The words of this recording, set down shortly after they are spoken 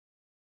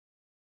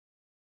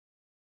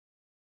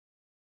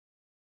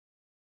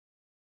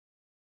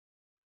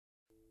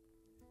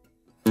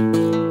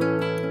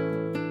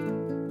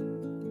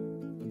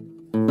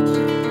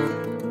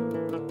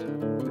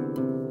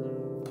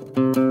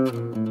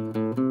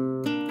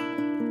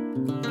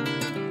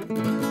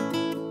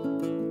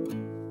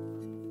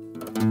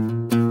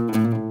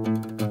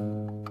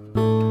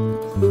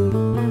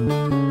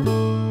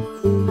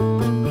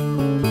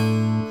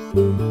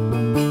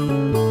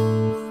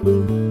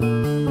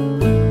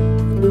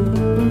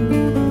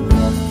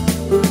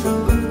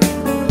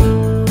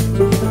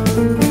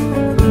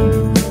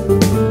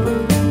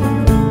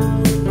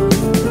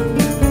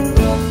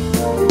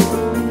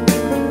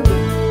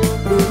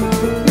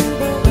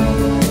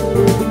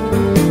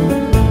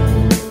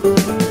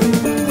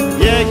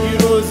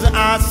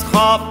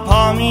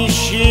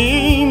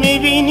میشی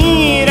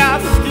میبینی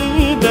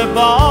رفتی به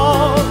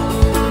باد،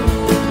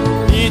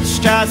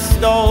 هیچ کس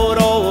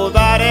دور و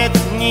برت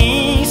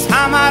نیست،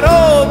 همه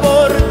رو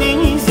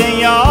بردی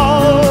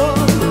زیاد.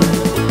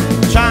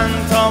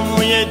 چند تا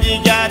موی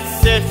دیگت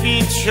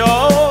سفید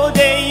شد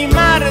ای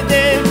مرد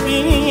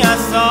بی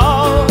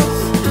اساس،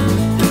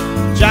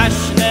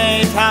 جشن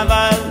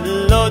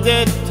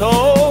تولد تو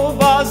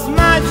باز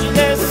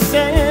مجلس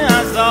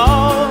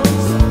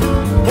عزاست،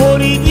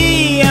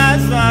 بریدی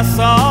از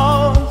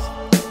اساس.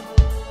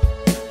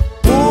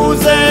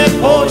 روز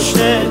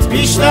پشتت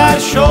بیشتر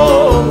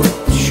شد،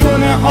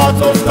 شونه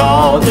هات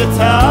افتاده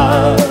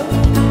تر،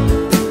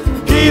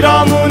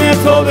 پیرامون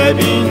تو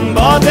ببین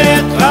با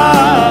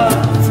دقت،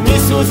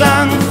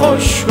 میسوزن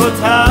خشک و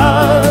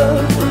تر،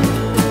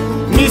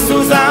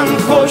 میسوزن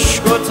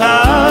خشک و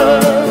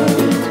تر،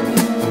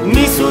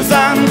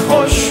 میسوزن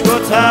خشک و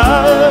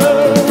تر.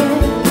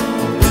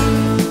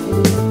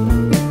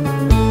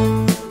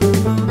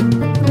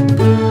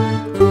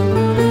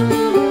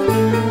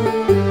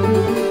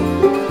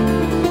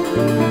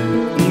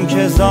 این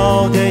که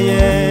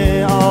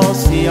زاده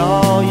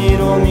آسیایی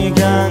رو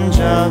میگن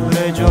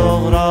جبر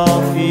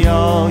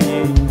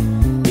جغرافیایی،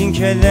 این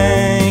که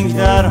لنگ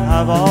در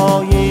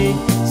هوایی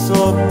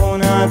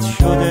صبحونت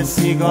شده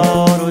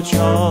سیگار و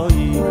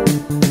چایی،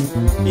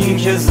 این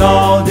که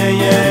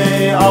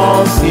زاده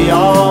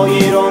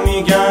آسیایی رو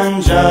میگن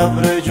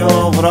جبر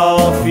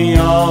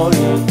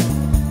جغرافیایی،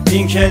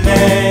 این که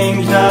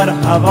لنگ در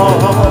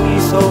هوایی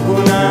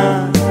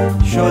صبحونت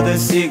شده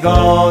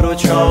سیگار و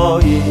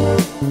چایی،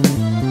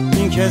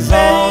 این که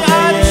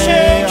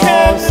زاده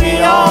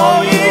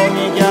آسیایی رو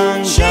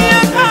میگن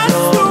جبر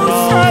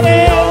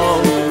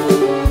جغرافیایی،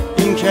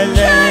 این که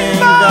لنگ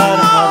در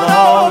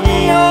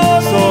هوایی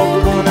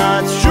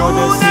صبحونت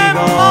شده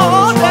سیگار و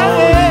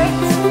چایی،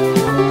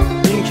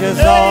 این که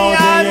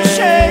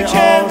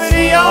زاده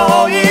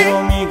آسیایی رو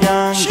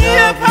میگن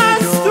جبر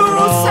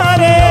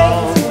جغرافیایی،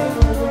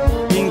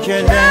 این که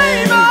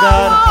لنگ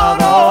در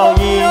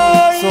هوایی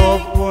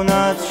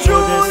صبحونت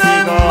شده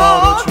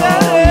سیگار و چایی.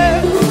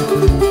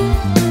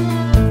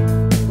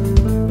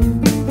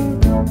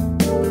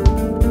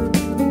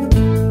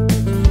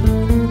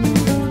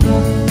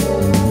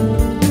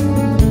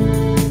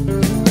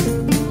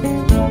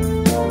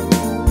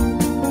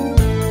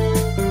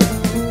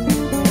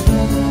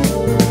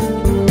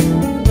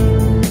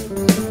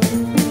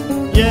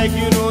 یک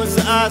روز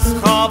از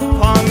خواب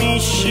پا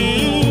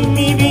میشی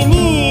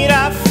میبینی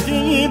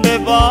رفتی به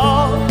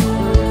باد،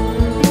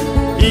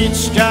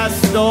 هیچ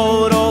کس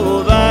دور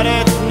و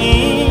برت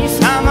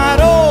نیست، همه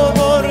رو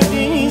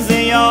بردی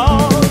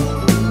زیاد.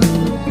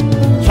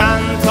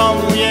 چند تا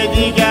موی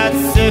دیگت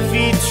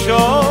سفید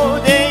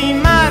شد ای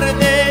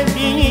مرد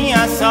بی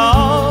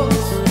اساس،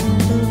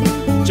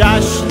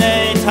 جشن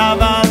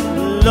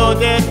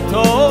تولد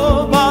تو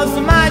باز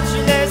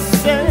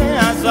مجلس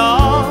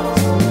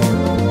عزاست،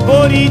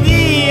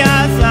 بریدی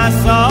از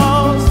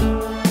اساس.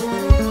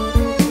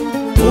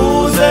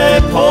 روز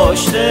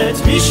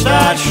پشتت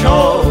بیشتر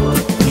شد،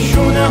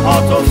 شونه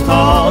هات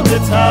افتاده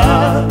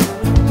تر،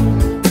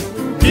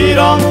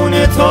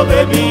 پیرامون تو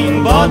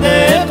ببین با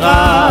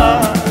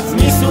دقت،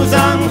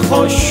 میسوزن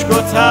خشک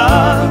و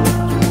تر،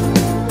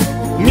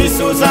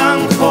 میسوزن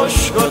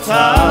خشک و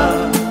تر،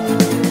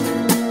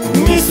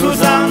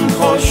 میسوزن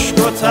خشک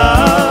و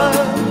تر.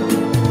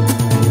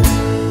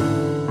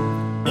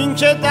 این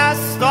که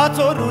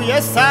دستاتو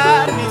روی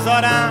سر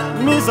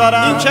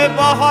میذارن، این که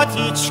باهات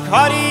هیچ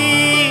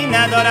کاری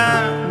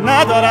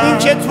ندارن، این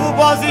که تو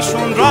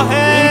بازیشون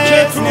راهه، این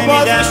که تو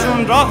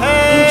بازیشون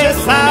راهه، این که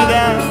سر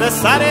به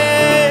سر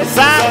به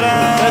سر.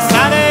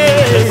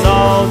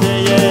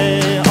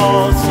 زاده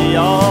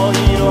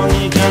آسیایی رو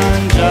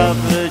میگن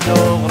جبر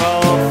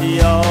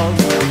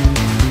جغرافیایی،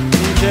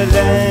 این که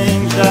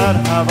لنگ در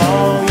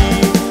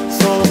هوایی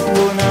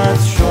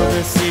صبحونت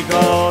شده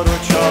سیگار و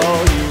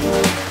چایی،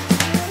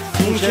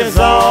 این که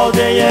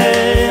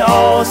زاده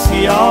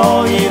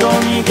آسیایی رو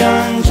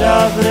میگن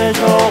جبر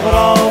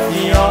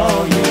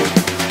جغرافیایی،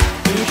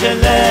 این که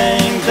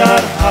لنگ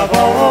در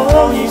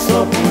هوایی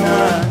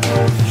صبحونت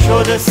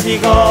شده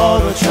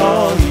سیگار و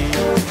چایی،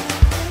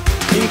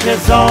 این که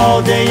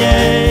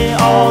زاده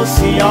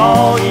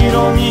آسیایی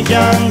رو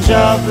میگن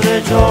جبر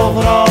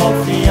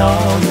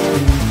جغرافیایی،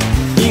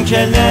 این که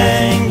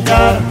لنگ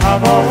در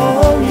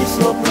هوایی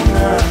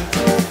صبحونت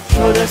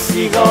شده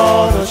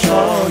سیگار و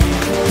چایی،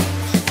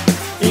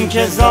 این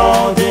که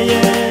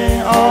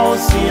زاده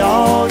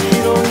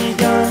آسیایی رو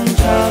میگن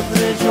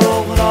جبر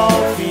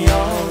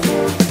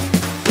جغرافیایی،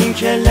 این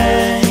که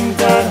لنگ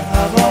در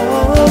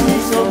هوایی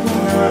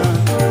صبحونت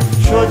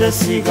شده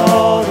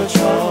سیگار و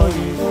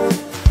چایی،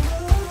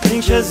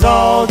 این که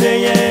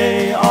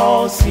زاده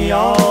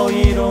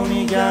آسیایی رو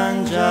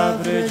میگن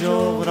جبر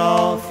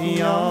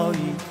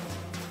جغرافیایی،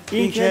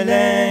 این که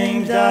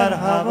لنگ در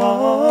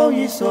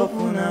هوایی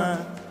صبحونت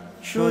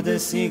شده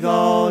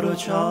سیگار و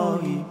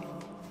چایی،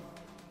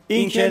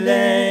 این که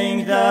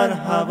لنگ در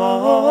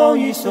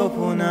هوایی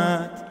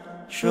صبحونت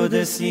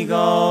شده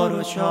سیگار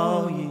و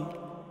چایی،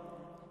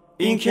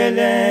 این که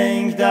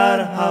لنگ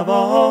در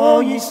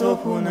هوایی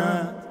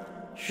سکونت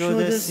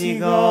شده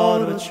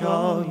سیگار و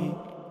چایی.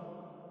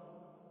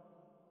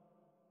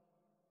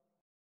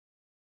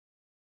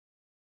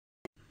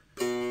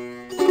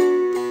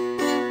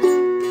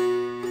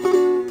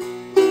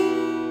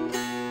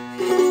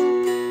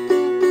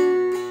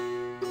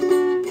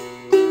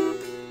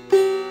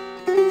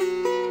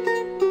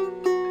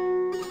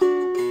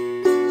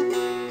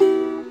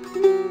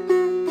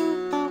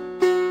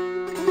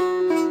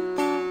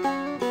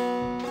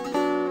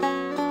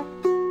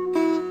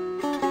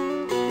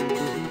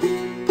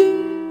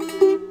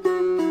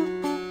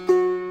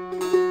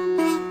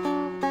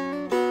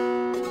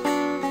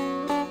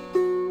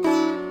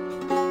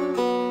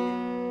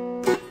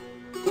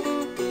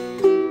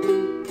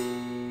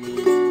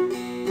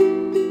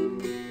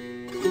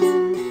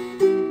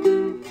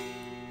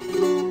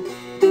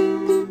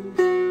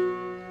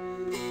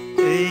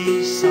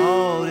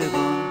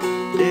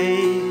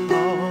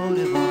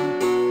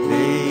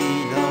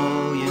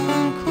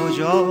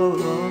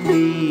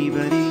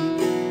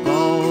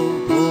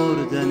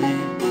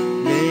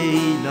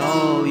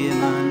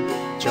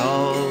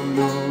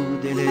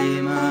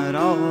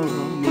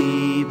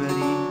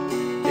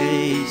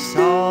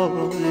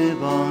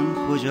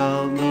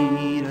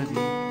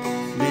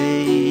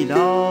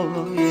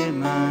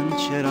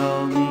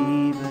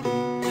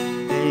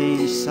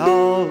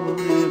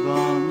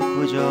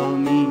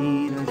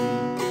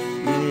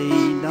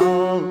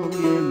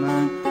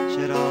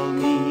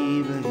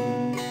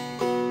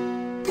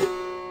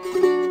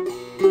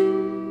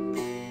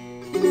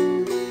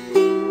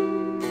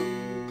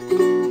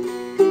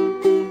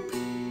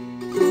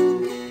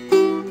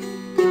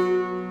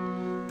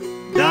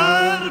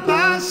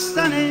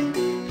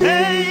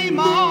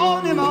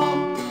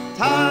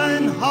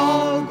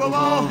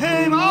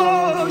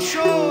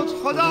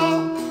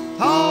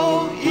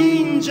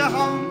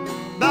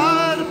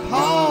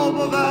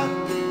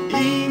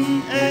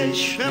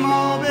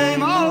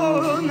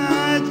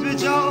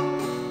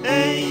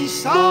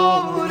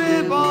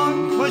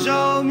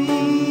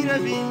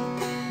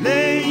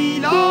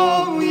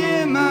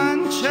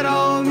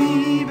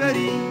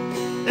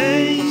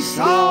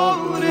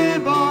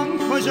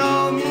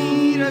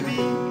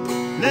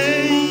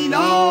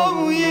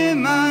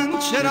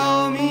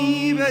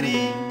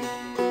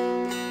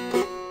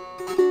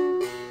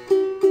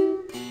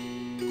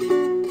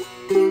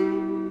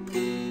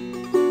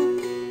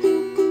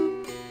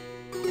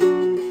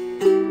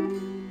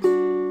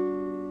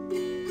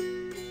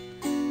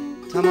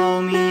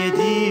 تمامی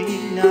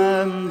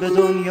دینم به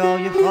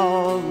دنیای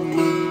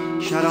فانی،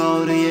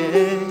 شراره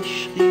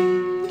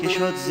عشقی که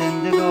شد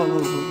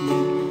زندگانی.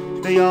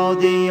 به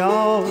یاد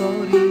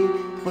یاری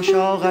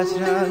خوشا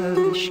قطره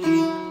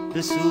اشکی،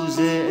 به سوز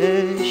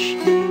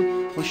عشقی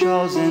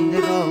خوشا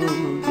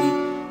زندگانی.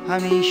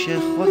 همیشه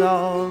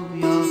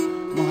خدایا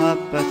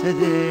محبت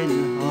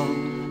دلها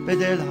به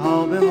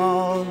دلها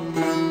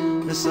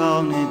بماند، به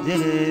سان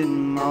دل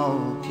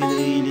ما که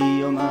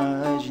لیلی و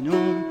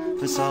مجنون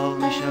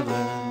فسانه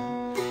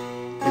شود،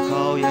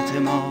 حکایت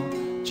ما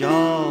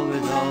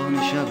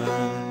جاودانه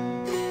شود.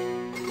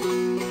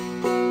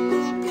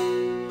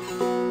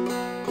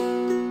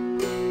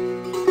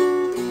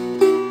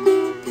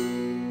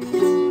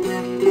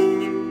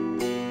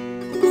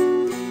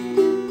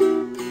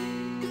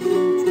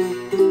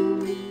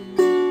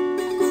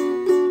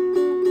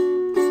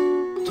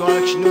 تو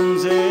اکنون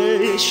ز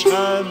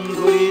عشقم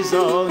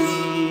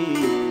گریزانی،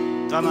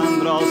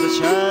 غمم راز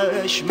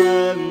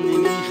چشمم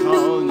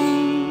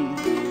نمیخوانی،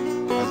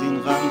 از این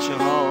غم چه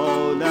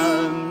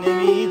حالم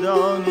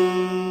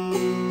نمیدانی.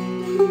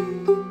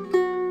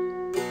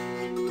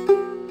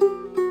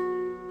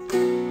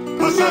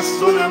 پس از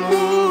تو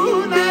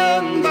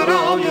نمونم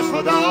برای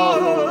خدا،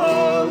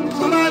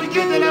 تو مرگ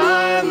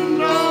دلم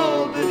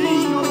را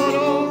ببین و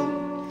برو.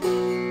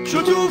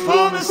 چو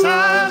توفان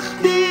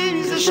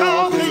سختی ز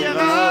شاخه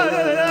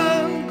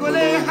غم، گل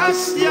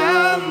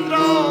هستیم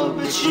را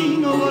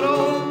بچین و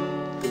برو.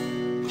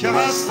 که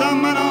هستم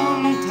من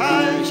آن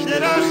تک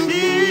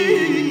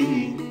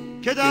درختی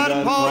که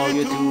در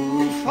پای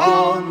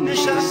توفان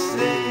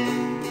نشسته،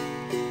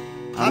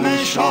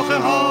 همه شاخه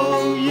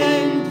های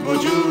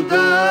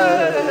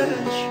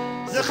وجودش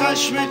ز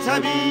خشم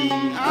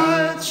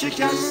طبیعت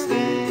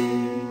شکسته.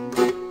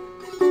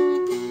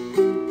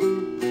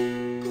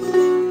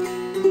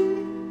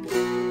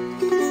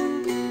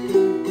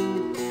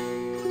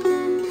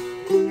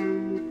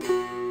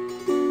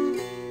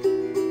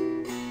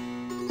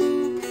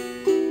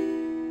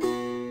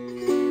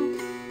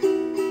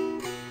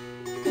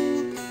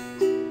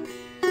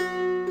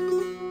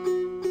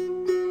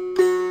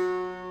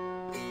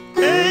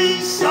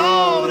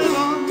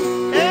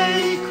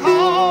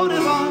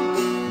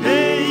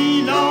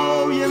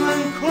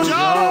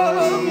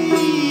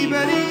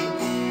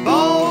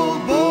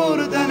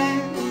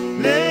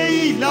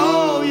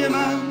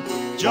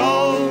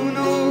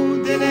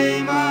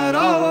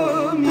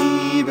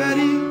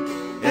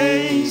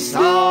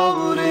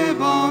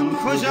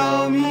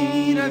 کجا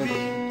می روی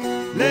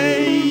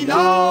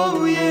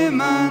لیلای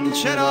من،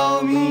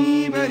 چرا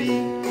می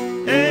بری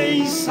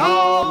ای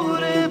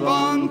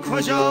ساربان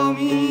کجا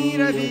می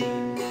روی؟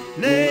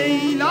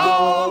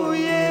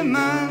 لیلای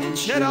من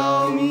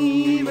چرا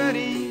می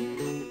بری؟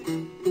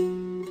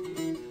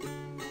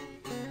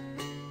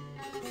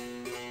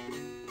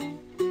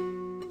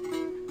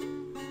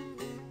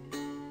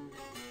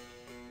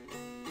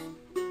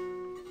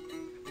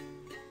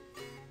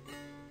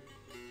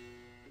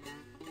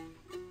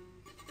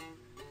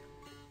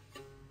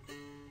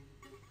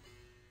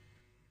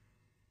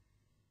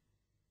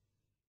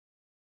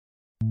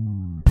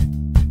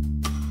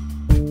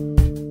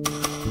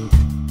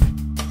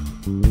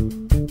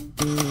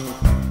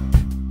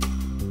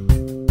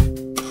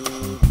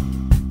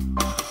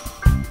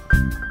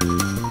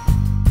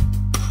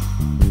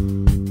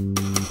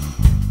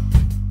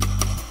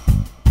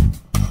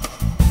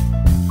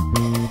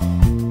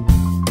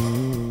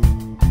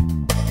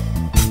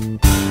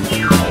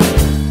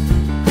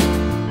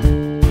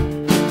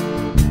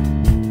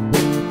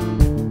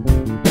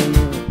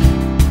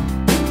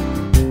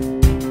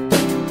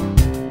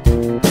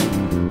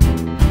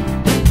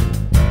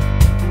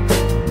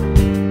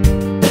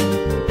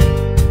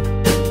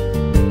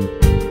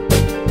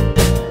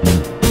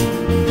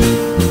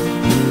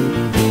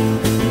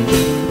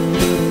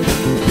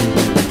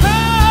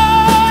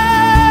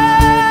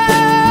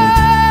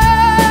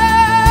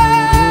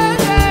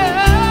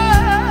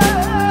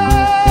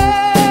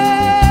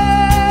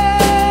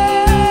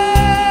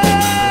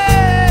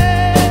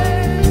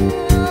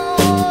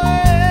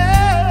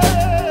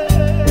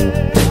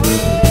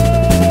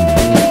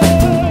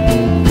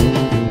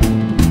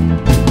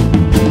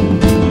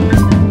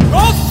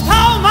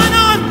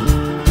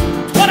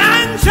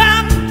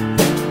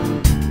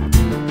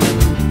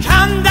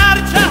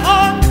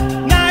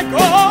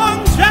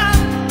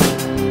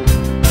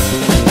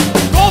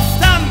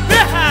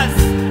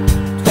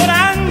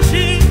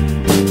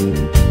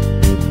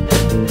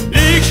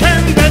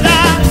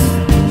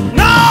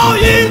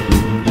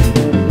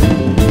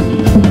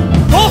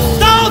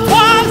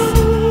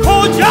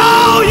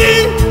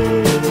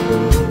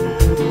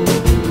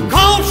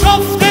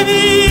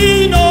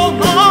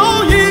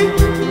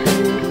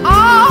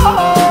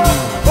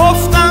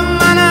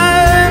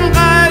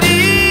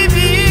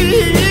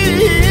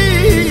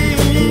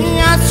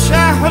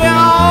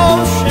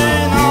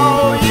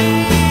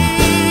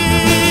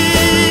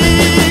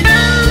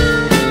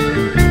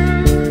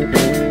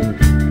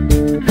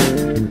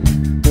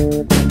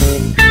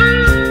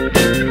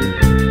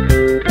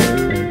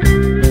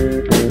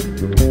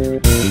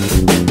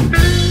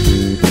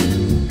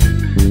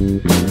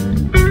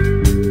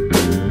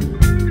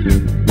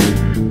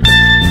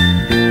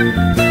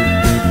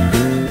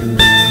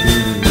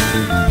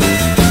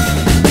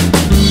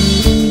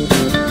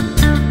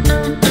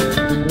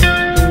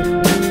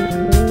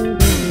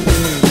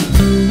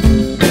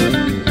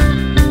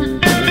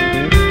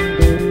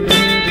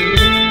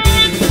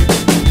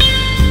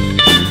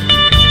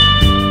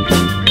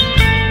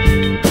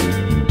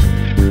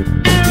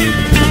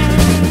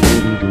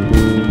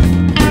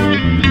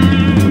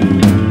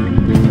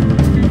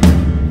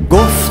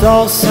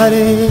 گفتا سر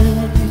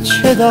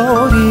چه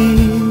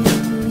داری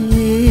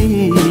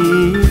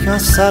که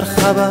از سر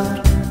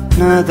خبر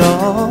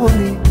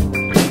نداری؟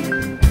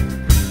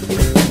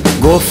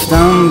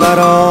 گفتم بر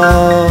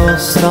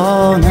آستانت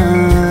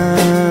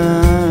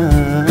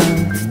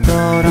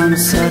دارم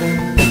سر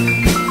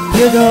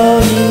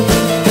گدایی.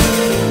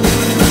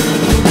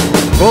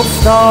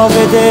 گفتا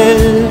به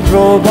دل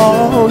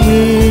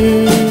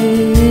ربایی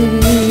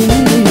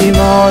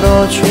ما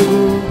را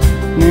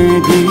چگونه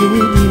دیدی؟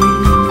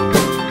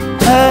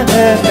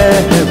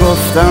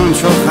 گفتم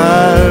چو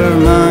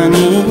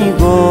خرمنی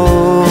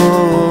گل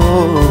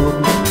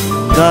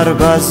در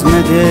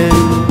بزم دل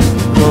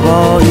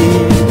ربایی.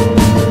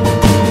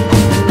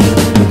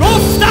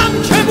 گفتم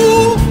که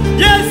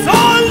بوی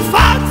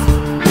زلفت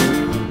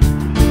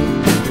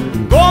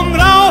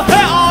گمراه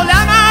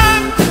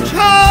عالمم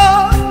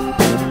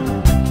کرد.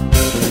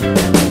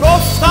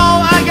 گفتا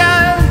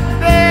اگر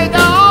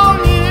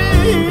بدانی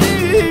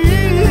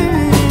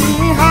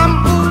هم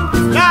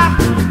بود ره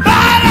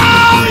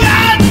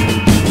براید.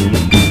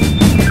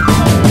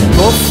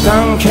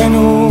 گفتم که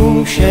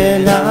نوش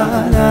لعلت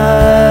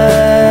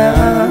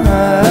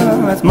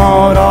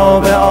ما را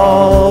به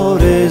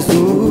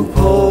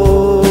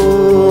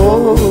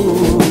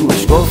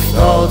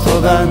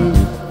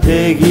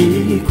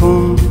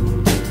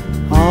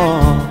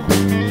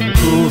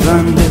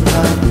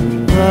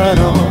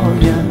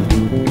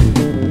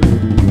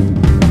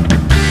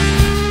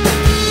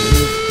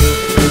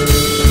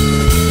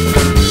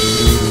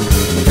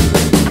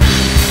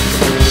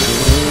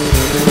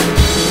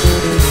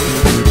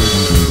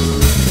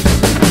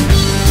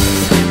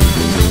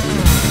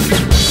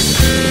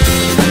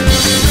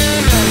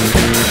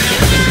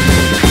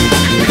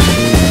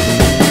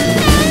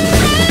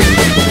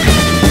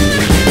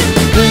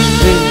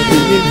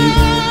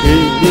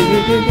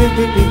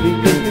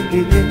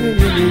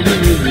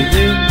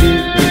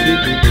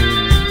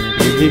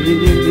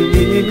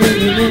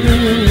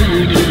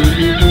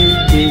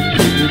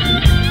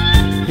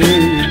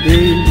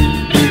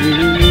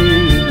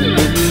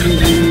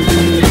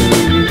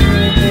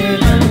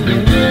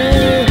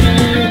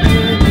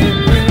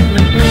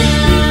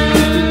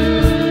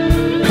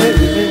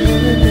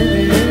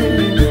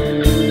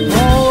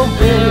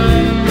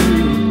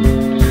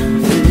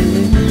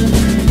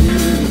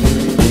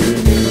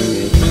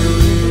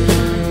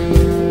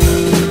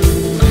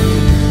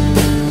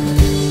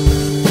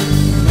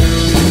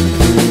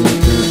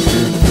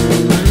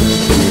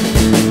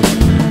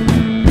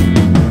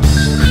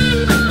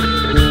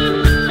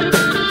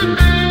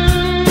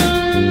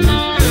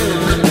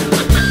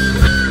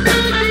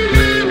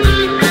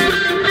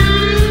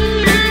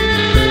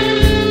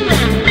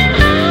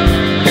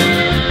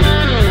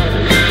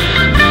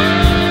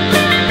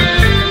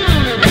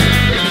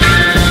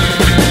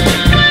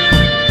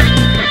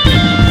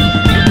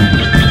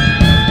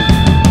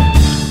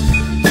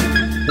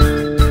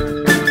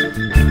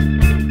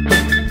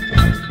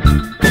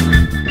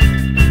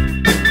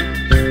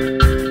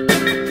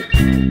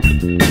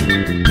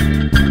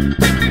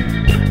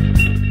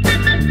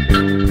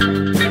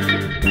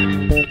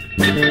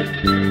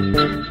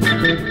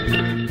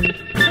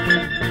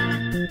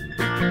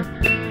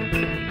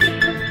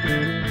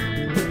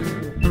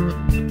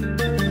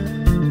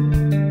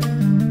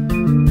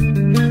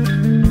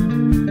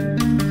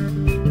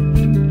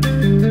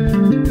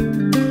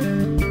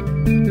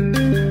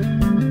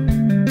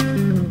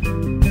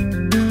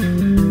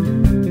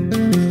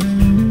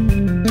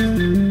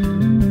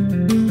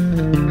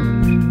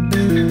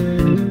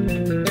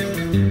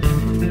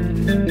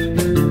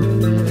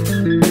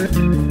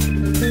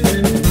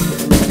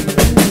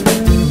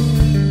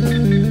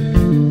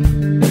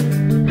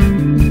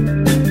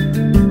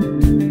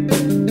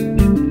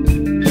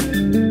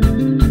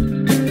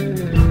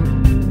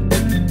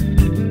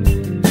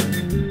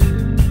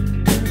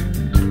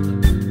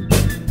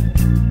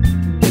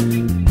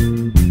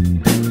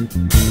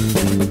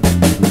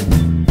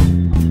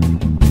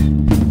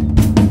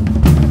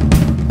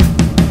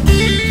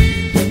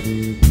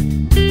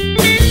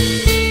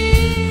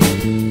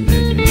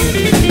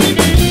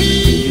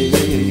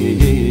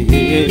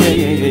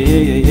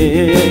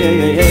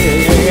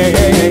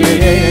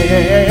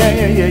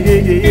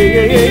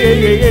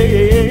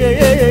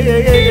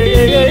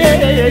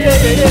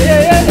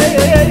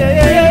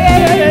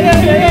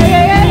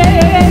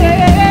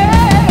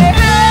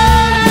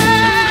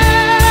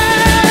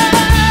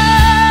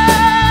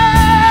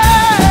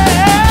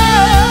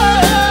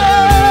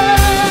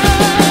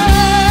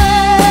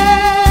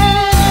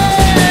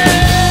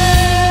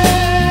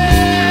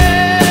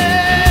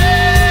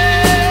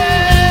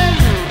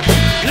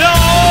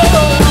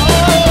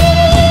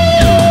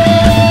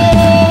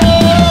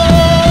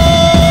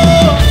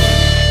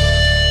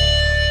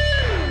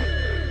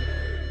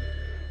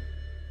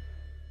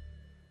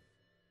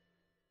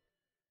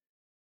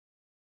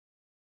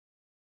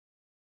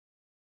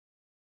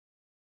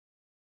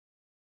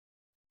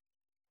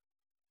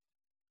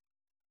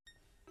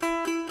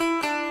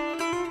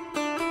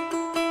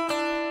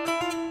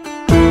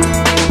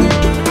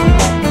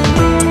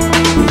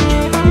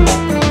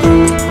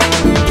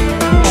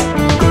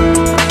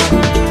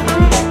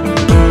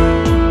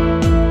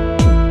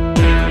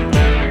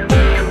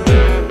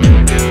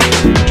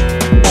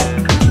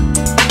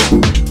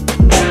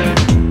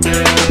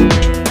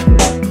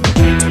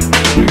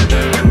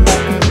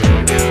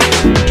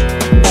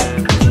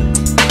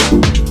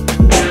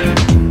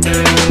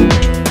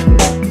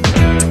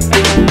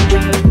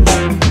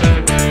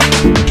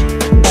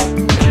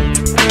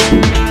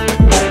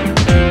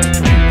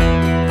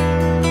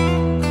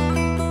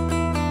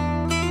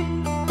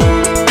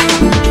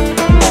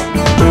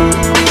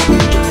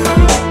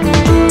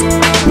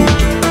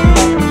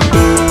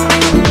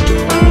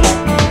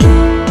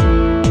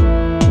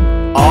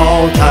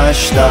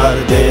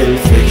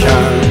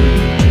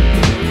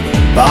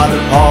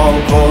برپا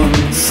کن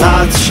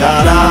صد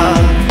شرر،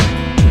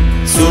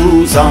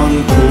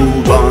 سوزان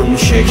کوبان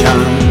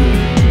شکن،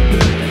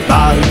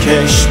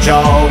 برکش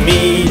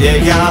جامی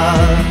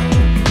دگر،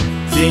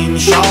 زین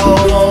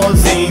شام و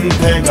زین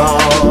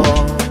پگاه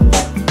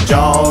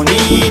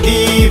جانی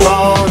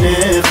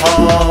دیوانه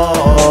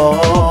خواه.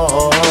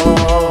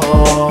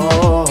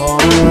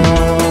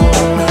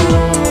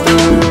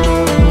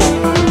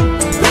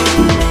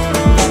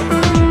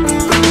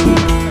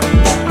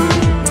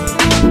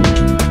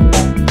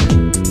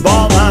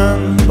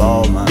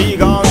 با من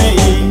بیگانه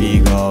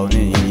ای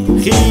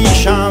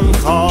خیشم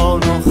خان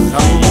و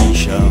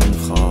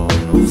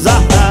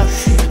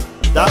زهرت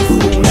در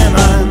خون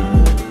من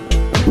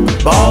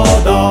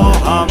بادا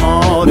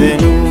همار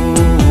نور.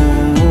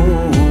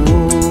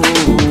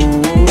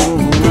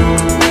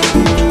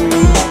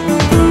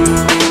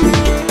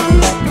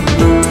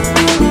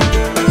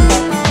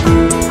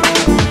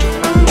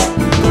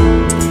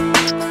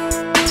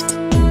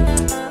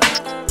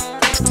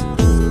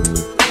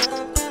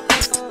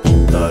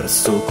 در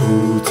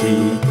سکوتی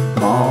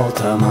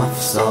ماتم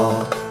افزا،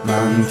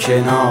 من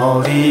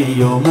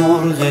کناری و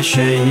مرغ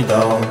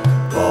شیدا،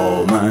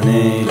 با من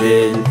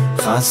دل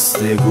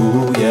خسته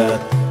گوید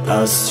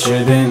از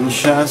چه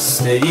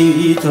بنشسته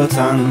ای تو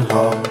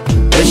تنها.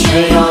 عشق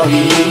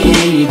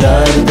یاری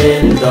در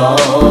دل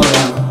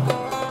دارم،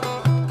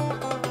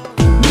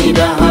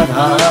 میدهد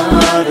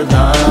هر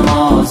دم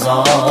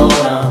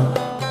آزارم،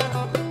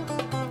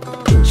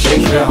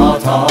 شکوه ها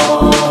تا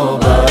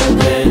بر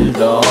دل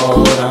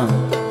دارم،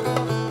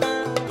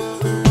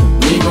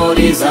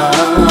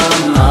 میگریزم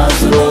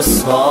از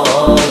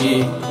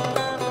رسوایی،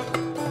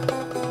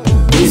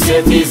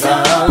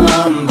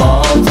 میستیزم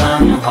با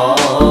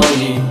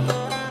تنهایی،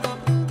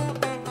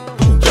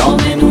 جام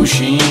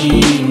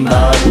نوشین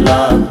بر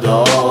لب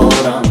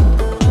دارم.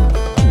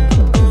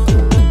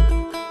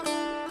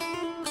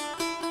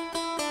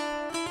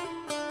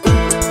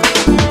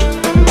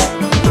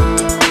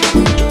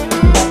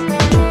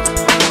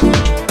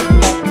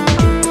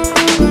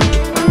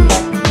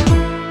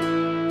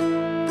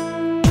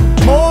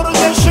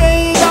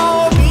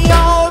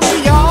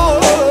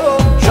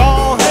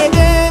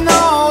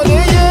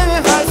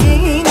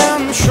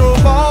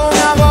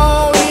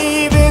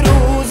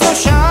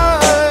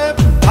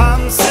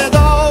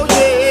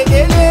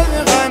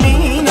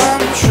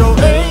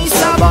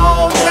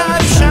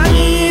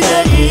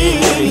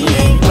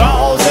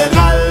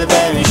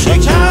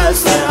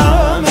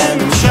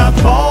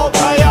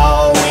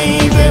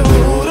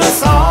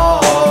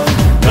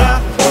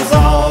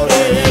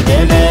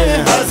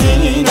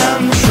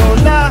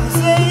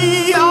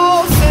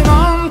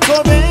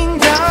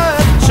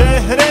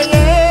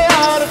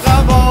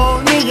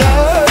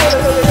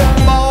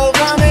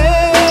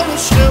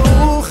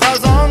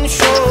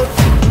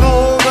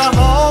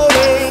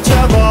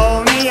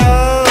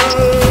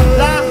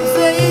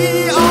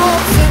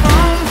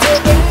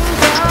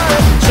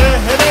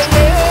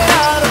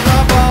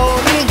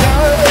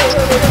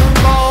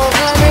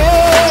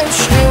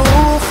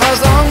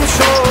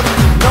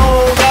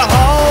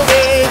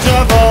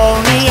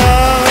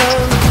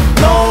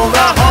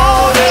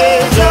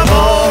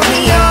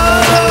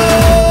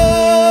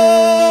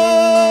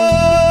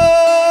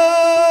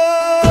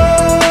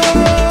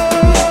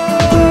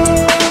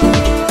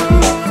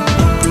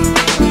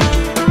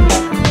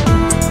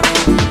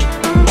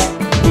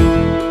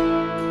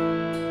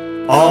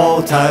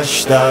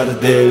 آتش در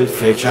دل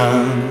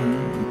فکن،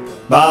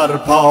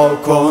 برپا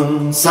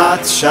کن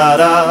صد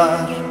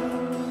شرر،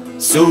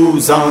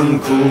 سوزان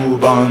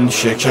کوبان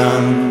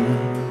شکن،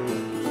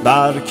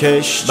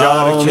 برکش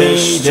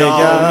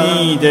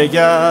جامی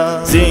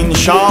دگر، زین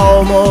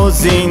شام و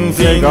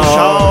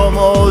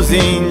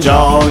زین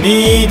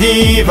جانی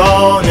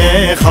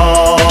دیوانه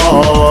خواه.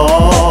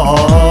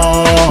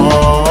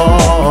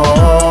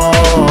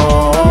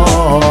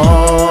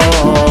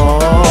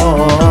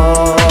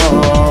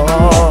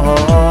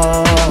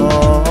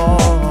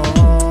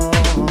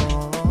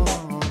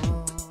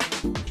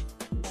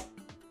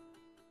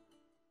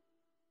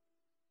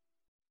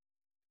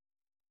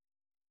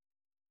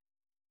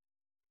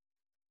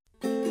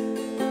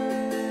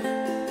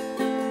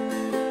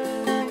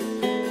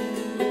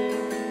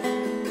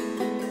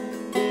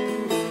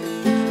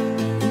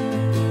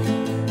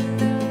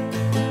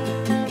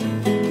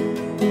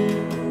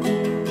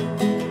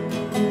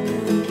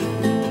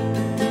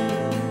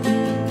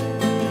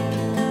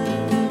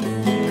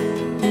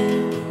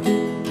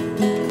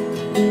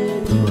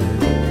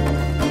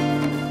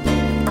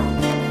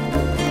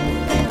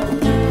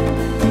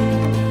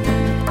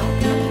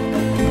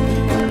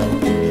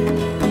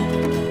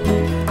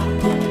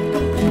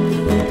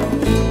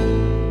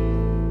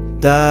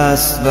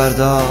 دست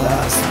بردار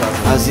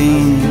از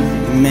این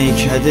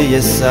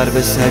میکده سر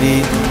به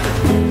سری،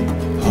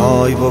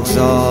 پای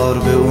بگذار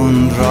به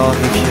اون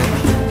راهی که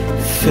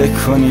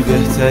فکر کنی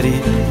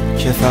بهتری،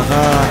 که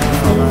فقط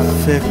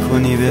فکر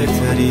کنی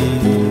بهتری.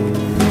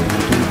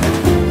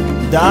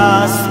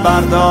 دست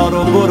بردار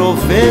و برو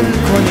ول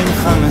کنیم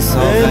خم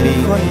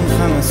ساغری.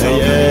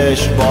 ای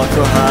عشق با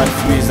تو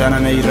حرف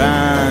میزنم ای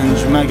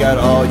رنج مگر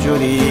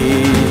آجری.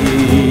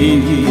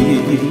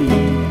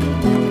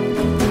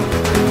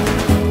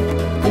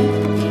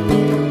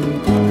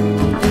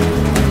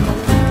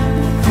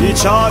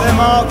 بیچاره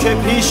ما که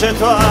پیش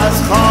تو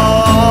از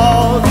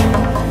خاک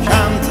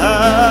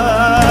کمتری.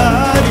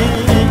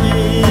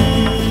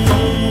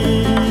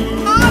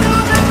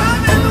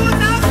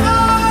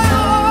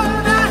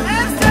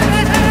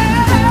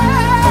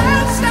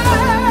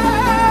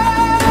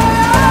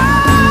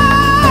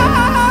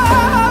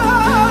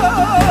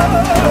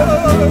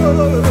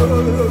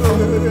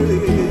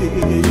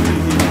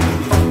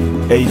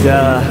 ای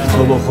دهر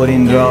تو بخور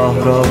این راه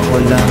را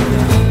کلم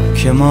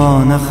که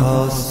ما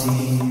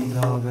نخواستیم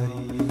داوری.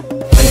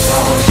 ای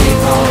کاش ای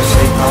کاش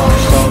ای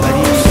کاش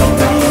داوری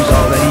داوری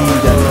داوری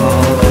در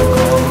کار در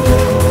کار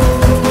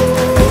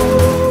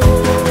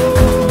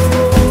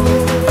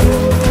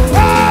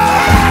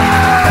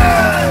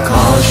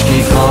کاشکی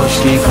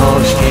کاشکی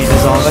کاشکی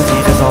قضاوتی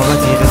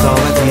قضاوتی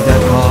قضاوتی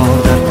در کار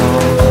در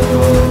کار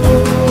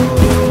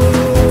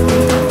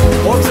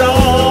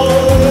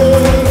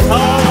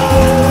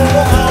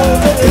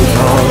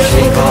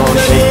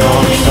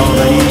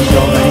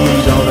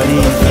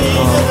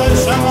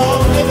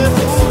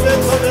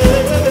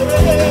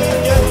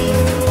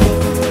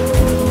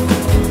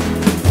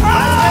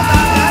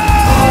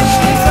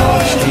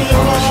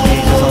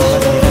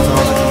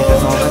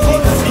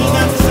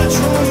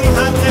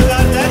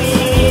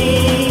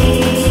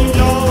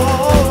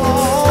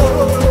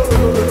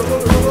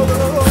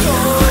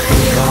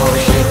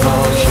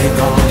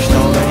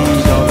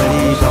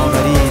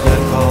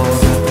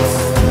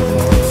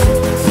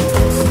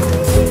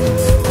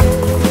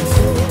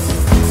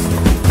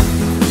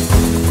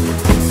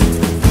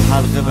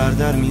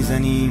بردر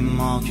میزنیم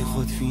ما که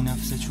خود فی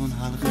نفسه چون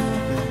حلقه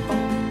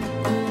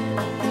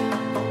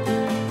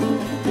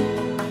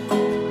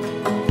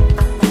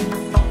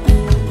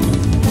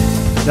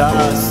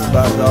دست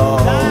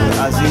بردار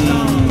از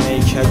این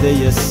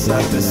میکده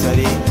سر به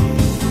سری.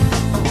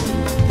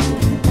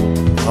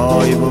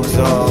 پای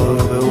بگذار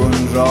به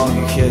اون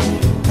راهی که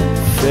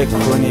فکر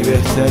کنی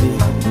بهتری.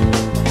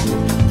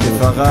 که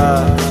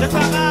فقط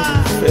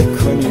فکر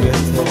کنی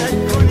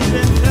بهتری.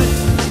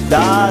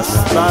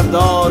 دست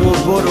بردار و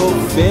برو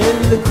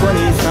ول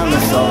کنی خم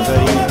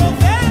ساغری.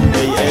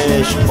 ای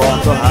عشق با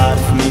تو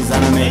حرف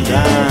میزنم ای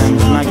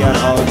رنج مگر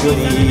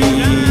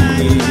آجری.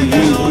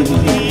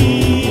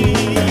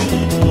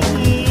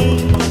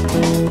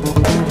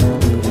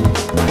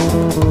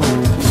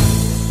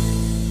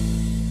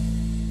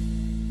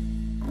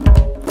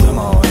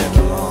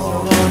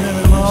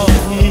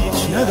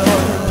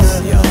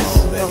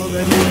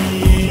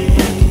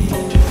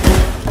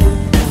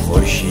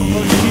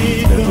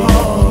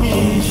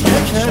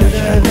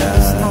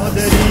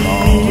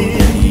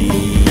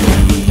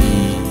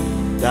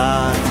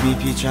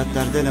 میپیچد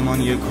در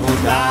دلمان یک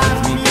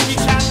درد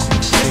میپیچد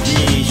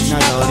که هیچ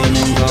نداریم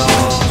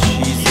انگار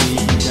چیزی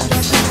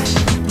در سر.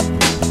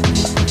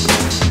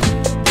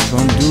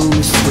 چون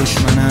دوست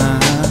دشمن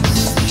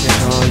است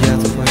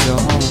شکایت کجا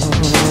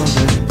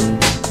بری.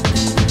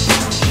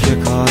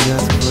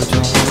 شکایت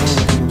کجا بری.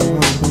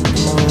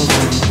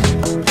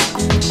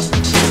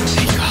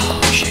 ای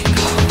کاش ای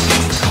کاش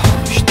ای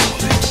کاش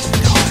داوری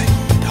داوری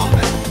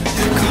داوری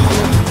در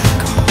کار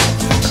در کار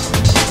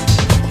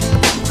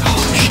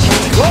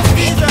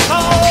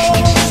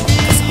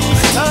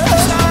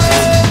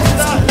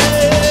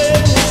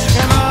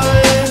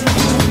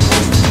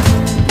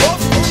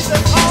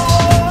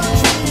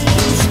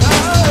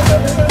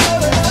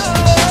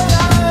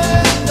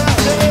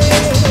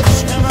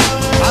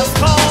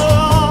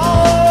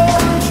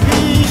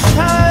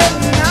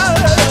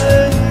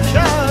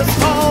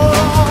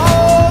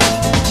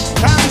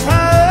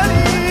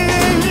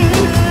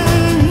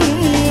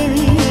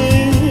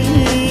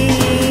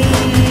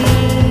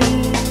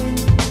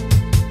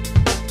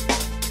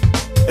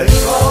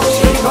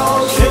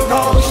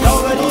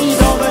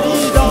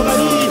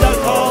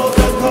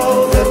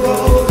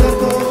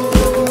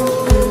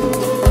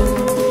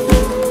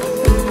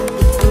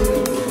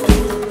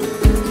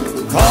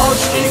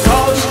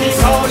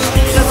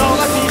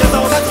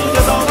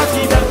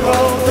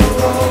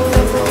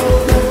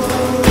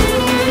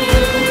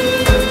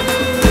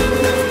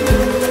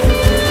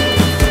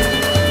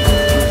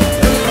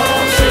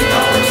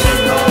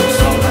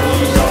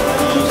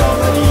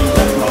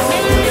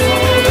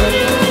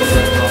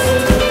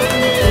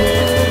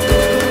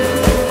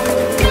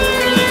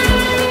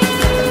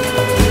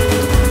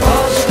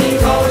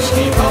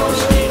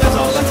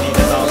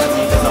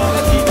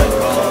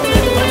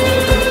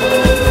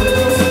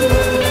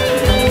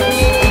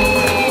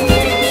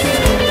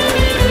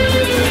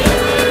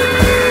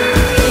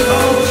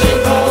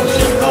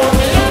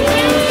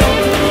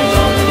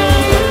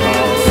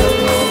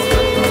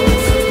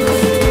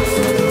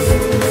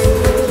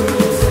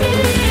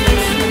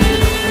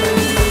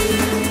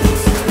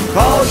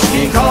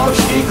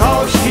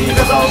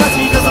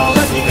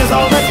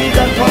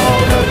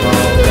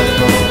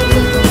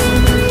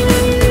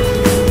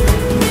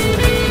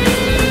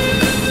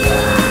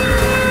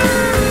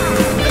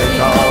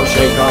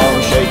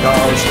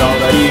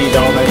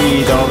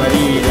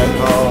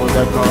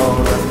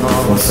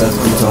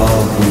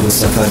بود و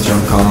سفر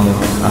جانکار،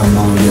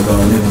 اما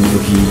یگانه بود و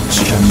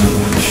هیچ کم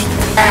نداشت.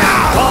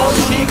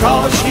 کاشکی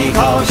کاشکی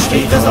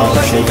کاشکی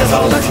قضاوتی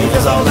قضاوتی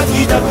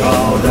قضاوتی در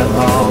کار در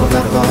کار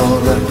در کار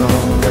در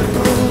کار در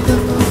کار در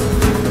کار.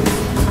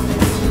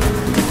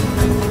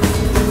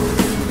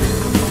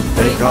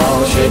 ای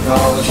کاش ای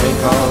کاش ای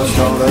کاش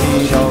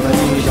جاوری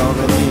جاوری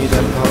جاوری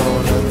در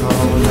کار در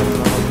کار در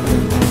کار.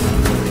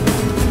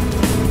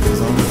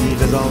 قضاوتی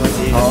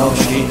قضاوتی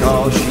کاشکی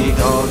کاشکی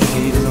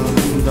کاشکی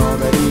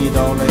داوری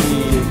داوری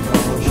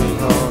کاشکی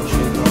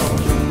کاشکی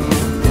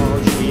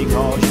کاشکی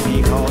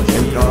کاشکی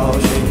کاشکی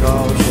کاشکی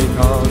کاشکی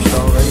کاش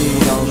داوری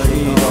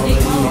داوری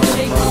داوری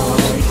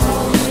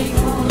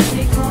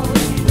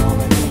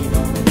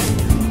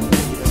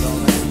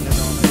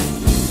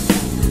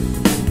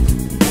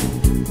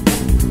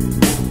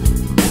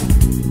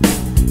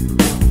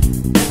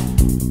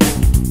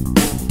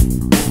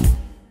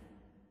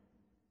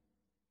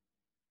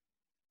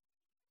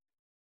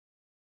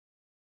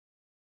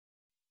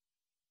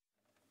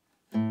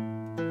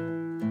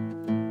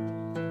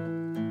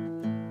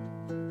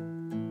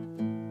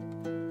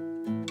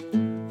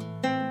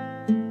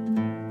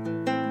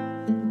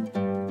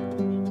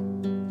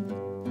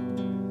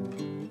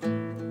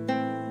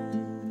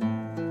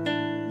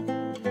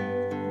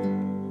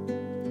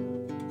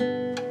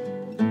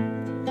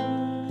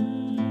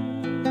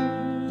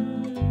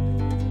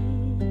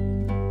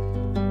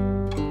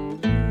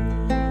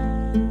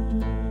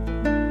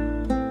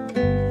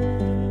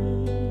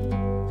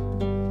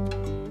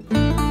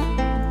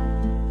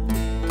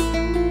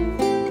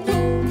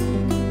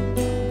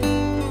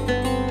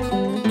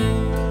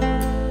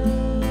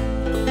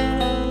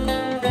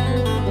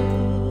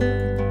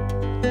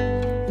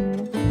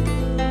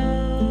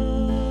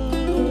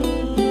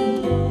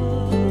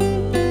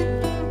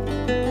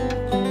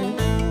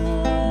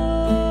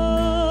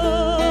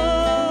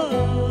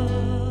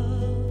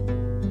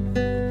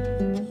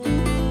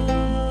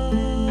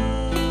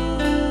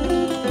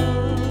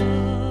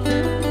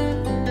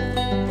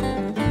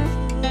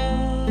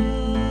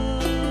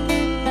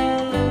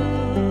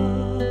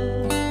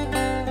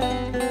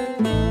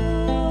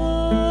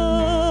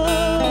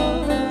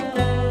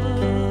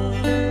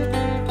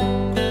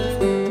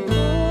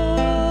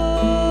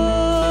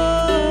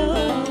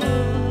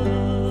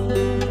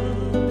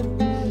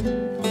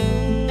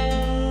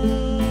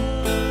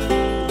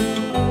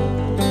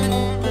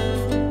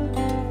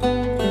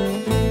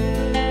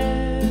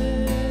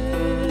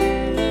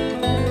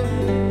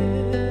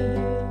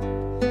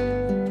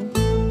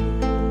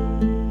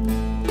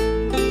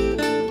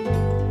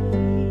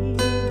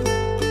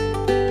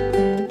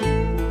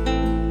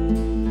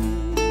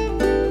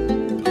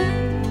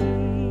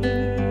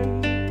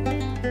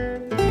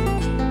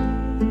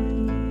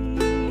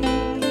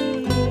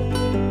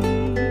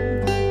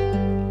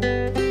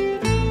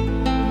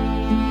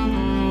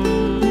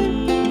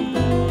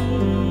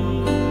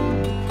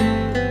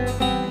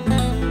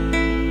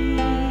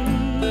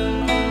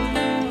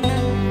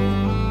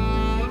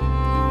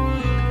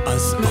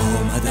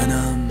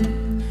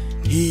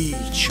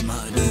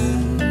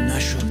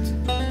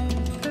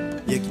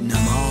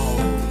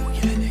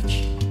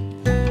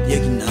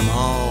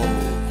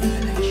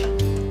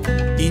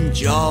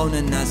جان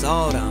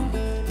نزارم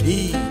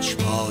هیچ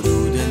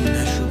پالوده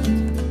نشد.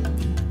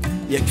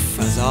 یک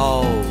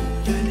فضا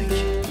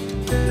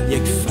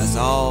یک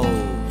فضا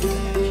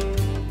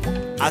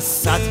از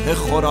سطح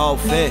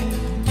خرافه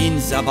این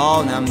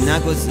زبانم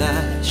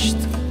نگذشت.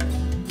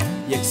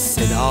 یک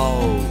صدا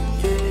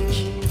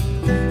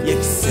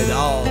یک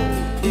صدا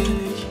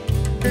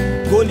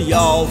گل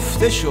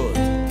یافته شد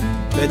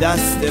به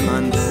دست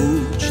من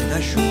پوچ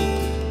نشد.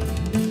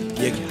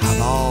 یک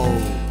هوا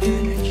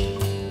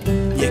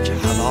یک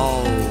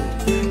هوا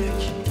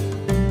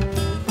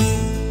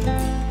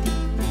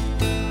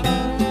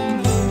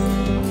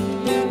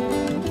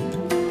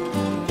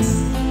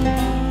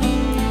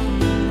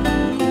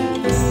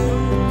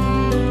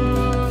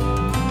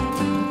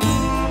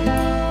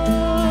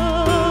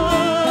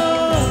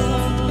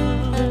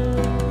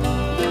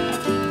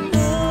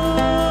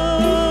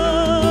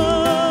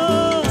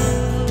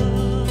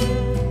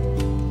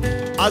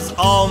از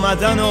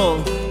آمدن و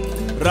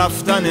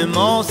رفتن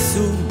ما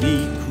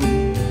سودی کو.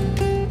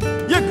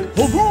 یک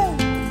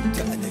هبوط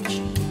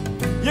تعنکی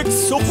یک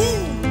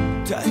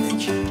سقوط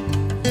تعنکی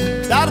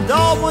در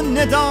دام و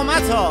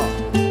ندامتا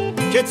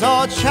که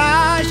تا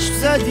چشم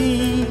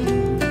زدیم.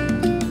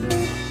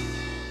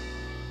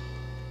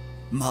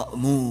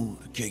 مأمور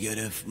که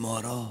گرفت ما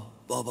را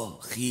بابا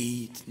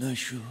خیت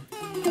نشد.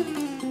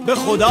 به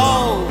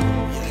خدا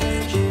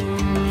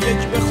یک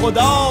به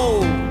خدا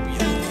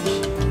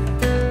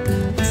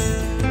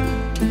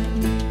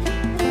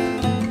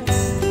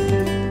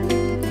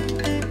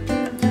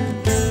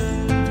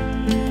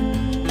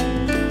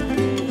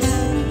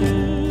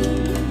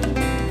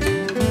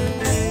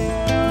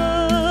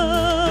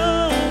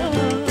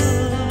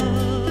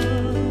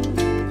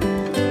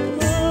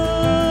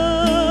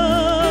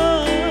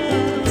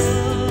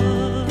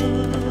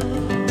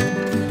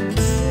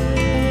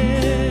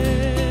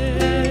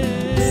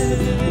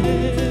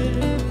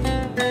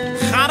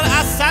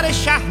سر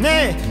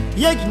شحنه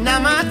یک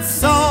نمد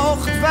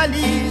ساخت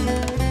ولی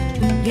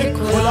یک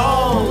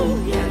کلاه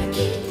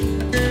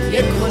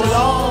یک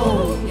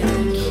کلاه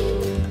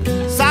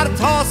سر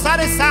تا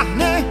سر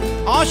صحنه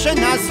آش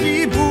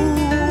نظری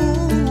بود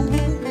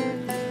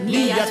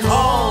نیت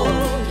ها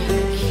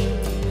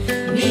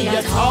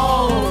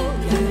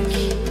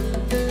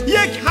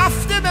یک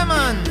هفته به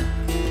من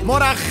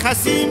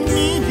مرخصی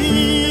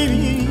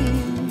میدی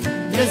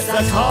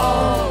لذت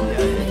ها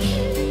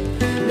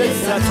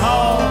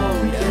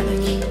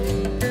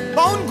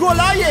با اون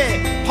گلای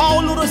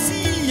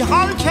پاولوروسی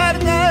حال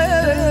کرده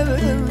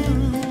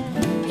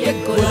یک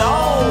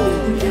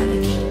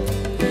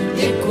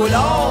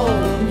گلاه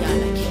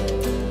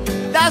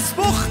دست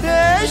پخت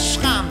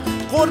عشقم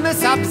قرمه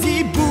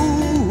سبزی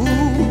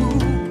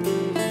بود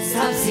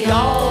سبزی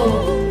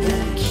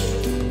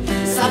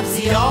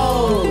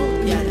ها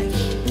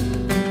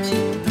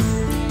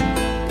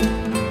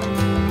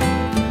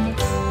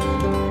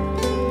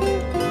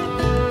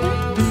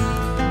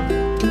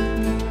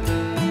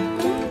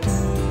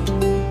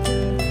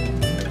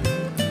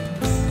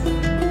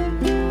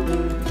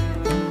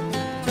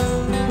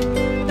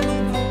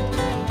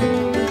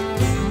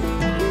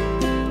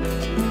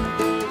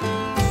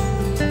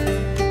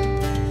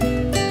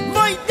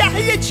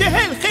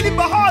چهل خیلی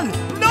باحال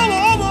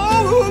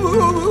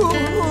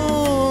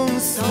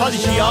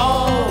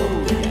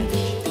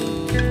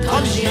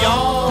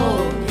تالژیا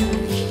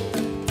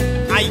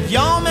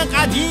ایام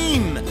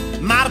قدیم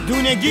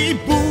مردونگی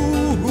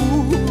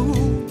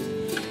بود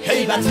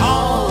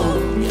هیبتا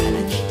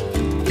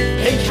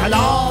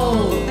هیکلا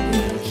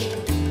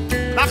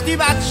وقتی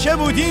بچه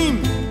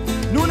بودیم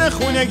نون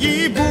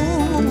خونگی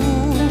بود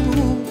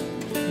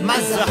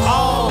مزه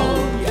ها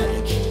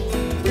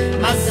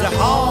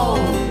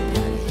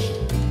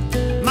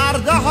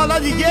مرده حالا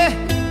دیگه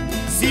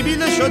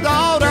سیبیلشو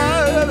داره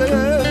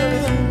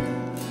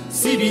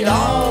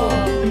سیبیلا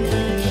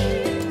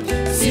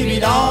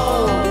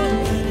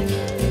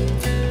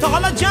تا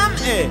حالا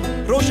جمع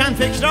روشن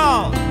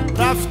فکرا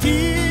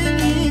رفتی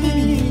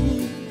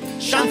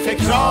شن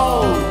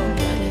فکرا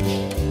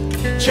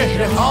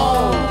چهره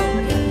ها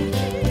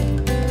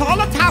تا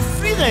حالا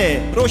تفریق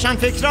روشن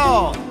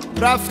فکرا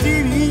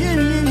رفتی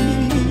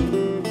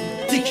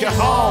تیکه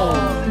ها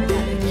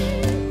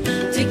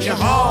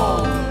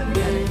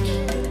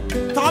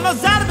تا حالا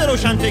ضرب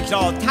روشن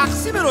فکرها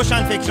تقسیم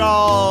روشن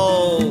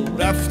فکرها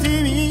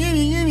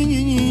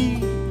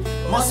رفتی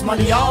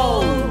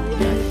ماسمالیا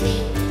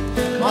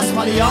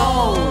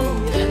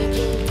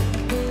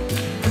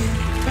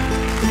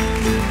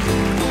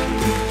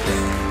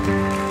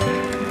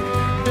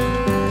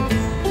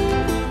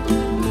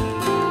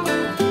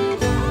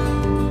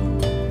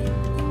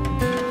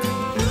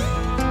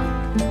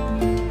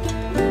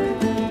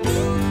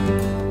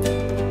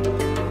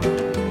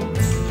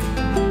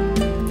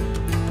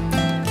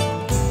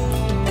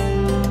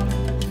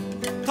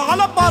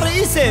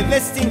رئیس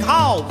وستینگ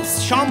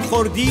هاوس شام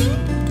خوردی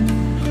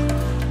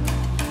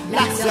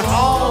لحظه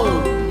ها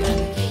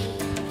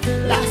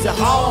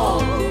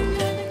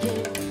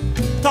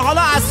تا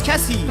حالا از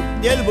کسی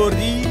دل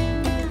بردی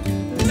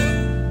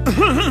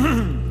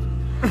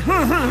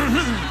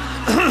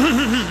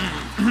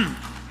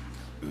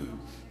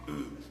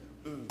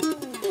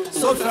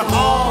سفره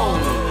ها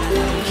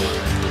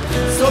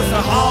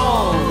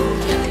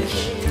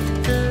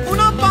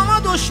اونا با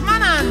ما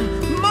دشمنن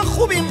ما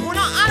خوبیم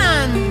اونا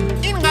انن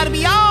این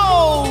غربیا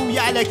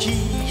یعلکی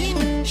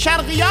این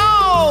شرقیا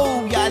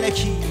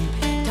یعلکی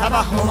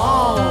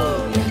توهما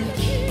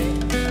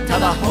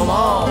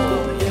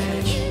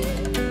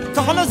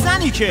تا حالا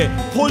زنی که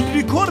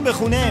پولریکور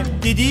بخونه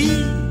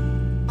دیدی؟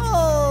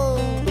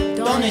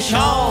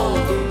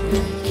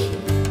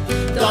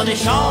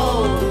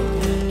 دانشا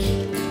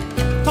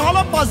تا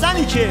حالا با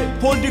زنی که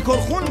پولریکور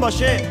خون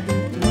باشه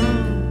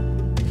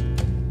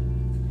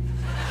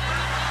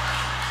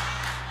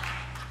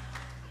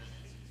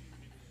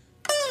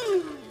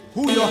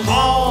هویو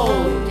ها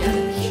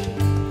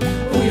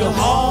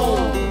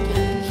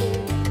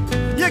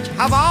یک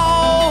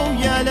هوا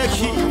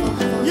یلکی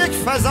یک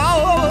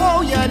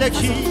فضا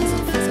یلکی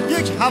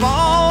یک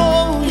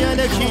هوا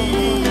یلکی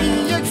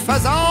یک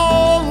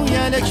فضا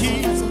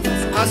یلکی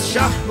از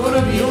شهر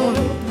برو بیرون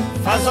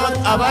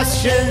فضات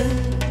عوض شه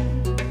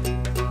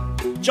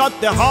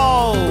جاده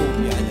ها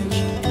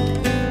یلکی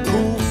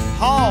کوه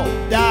ها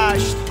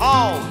دشت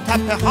ها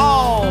تپه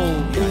ها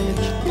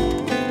یلکی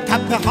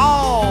تپه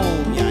ها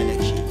یلکی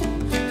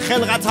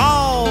خلقت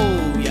ها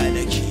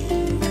یلکی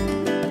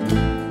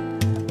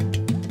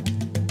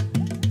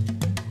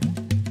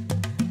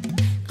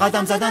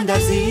قدم زدن در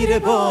زیر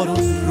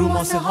بارون رو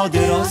ماسه ها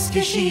دراز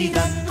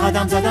کشیدن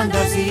قدم زدن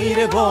در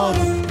زیر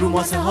بارون رو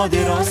ماسه ها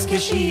دراز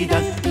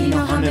کشیدن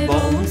اینا همه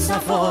با اون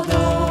صفا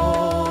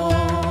داشت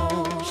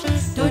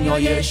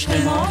دنیای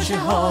عشق ما چه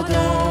ها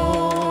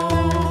داشت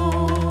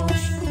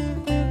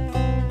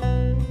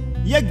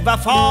یک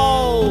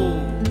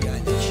وفا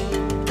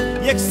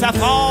یک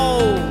صفا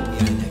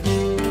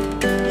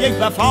یک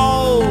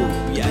وفا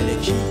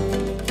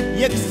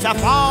یک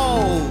صفا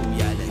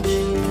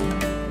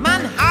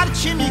من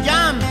هرچی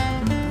میگم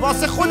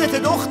واسه خودت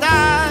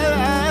دختر.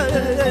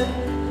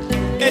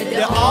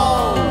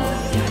 ادعا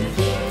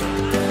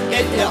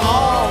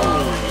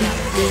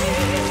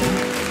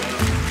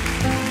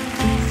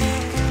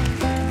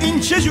این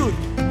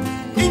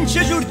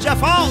چجور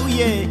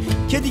جفاییه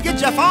که دیگه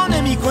جفا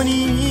نمی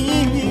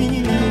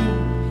کنی؟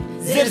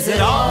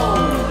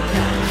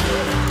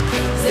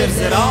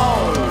 زرزرا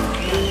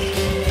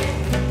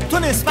تو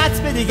نسبت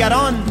به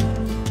دیگران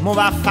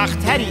موفق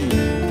تری.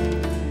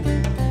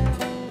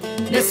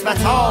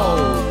 نسبتا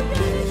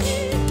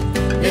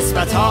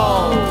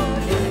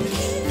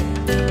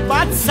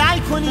باید سعی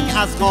کنی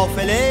از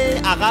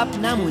قافله عقب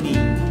نمونی.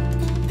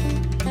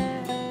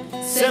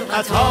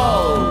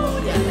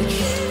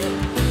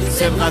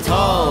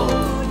 سبقتا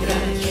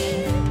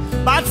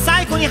باید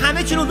سعی کنی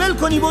همه چی رو ول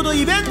کنی،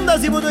 بدوی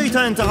بندازی، بدوی تا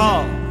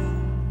انتها.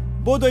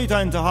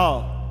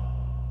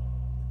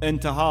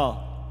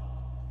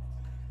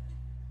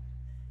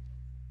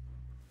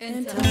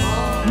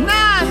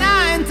 نه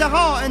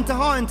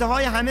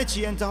انتهای همه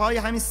چی، انتهای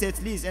همین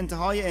ستلیز،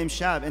 انتهای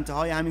امشب،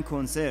 انتهای همین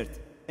کنسرت،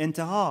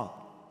 انتها.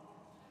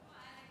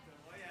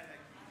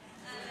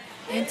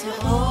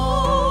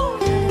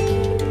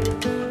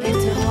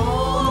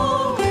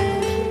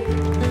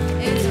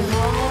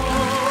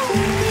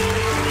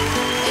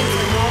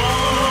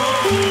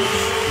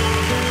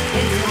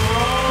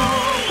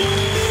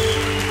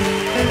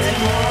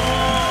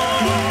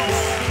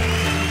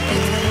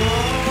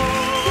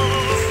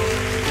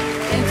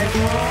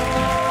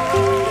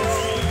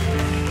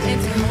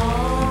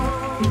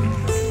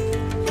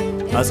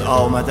 از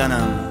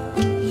آمدنم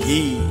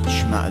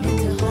هیچ معلوم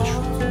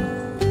نشد،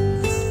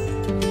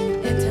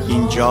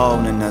 این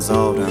جان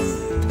نزارم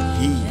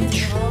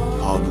هیچ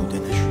آلوده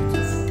نشد.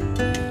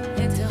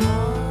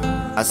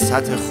 از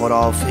سطح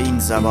خرافه این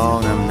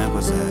زبانم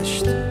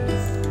نگذشت،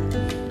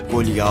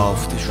 گل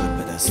یافته شد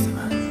به دست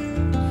من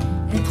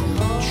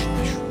پوچ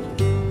نشد.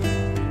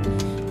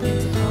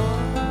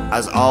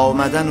 از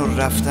آمدن و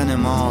رفتن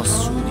ما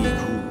سودی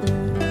کو،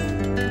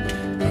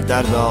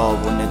 دردا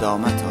و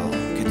ندامتا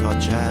تا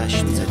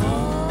چشم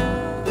زدیم.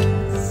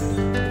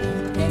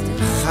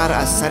 خر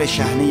از سر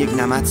شحنه یک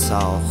نمد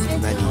ساخت،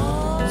 ولی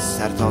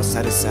سر تا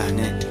سر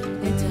صحنه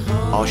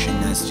آش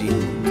نظری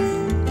بود.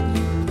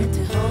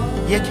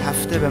 یک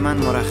هفته به من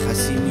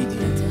مرخصی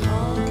میدید،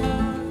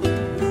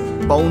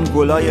 با اون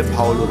گلای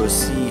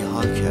پاولوروسی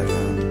حال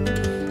کردم.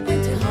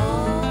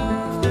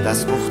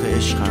 دستپخت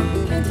عشقم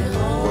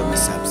قرمه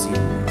سبزی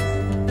بود.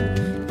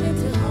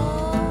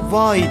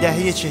 وای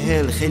دهه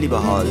 40 خیلی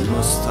باحال،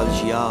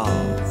 نوستالژیا.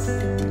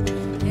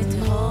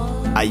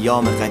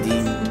 ایام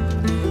قدیم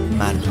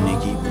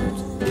مردونگی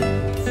بود.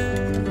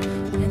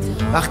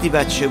 وقتی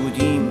بچه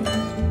بودیم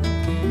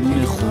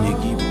نون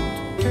خونگی بود.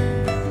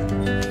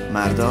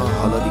 مردا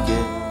حالا دیگه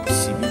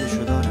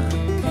سیبیلشو دارن.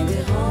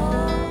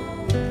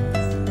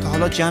 تا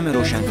حالا جمع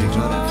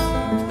روشنفکرا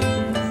رفتیم،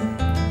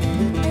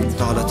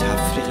 تا حالا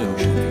تفریق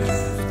روشنفکرا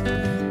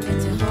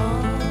رفتیم،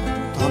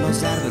 تا حالا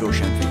ضرب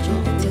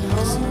روشنفکرا،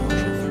 تقسیم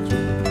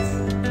روشنفکرا،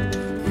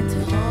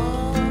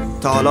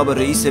 تا حالا با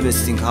رئیس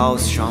وستینگ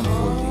هاوس شام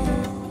خوردیم،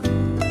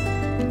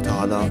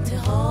 حالا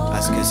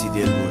از کسی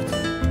دل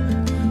بردیم.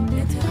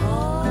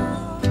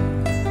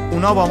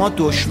 اونا با ما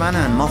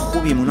دشمنن، ما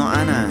خوبیم، اونا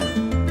انن.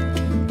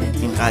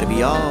 این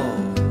غربی ها،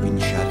 این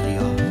شرقی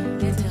ها،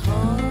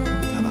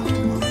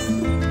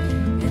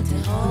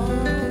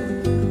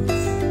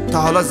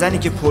 تا حالا زنی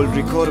که پول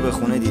ریکور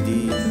بخونه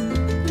دیدی؟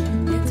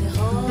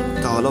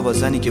 تا حالا با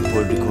زنی که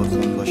پول ریکور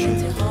خون باشه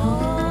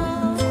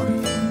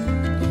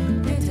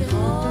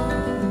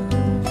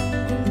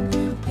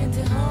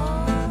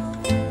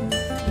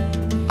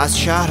از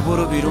شهر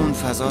برو بیرون،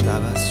 فضا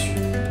عوض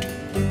شد.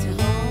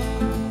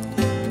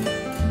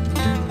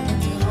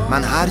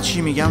 من هر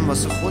چی میگم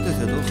واسه خودت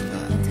دختر.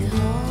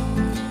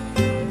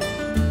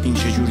 این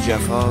چجور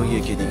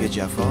جفاییه که دیگه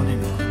جفا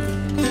نمی‌کنی.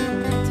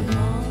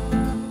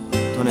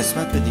 تو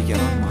نسبت به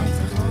دیگران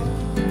موفق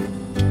تری.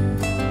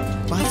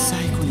 باید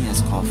سعی کنی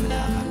از قافله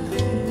عقب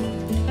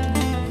نمونی.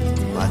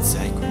 باید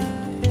سعی کنی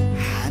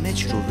همه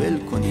چی رو ول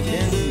کنی،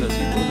 بندازی،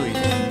 بدوی.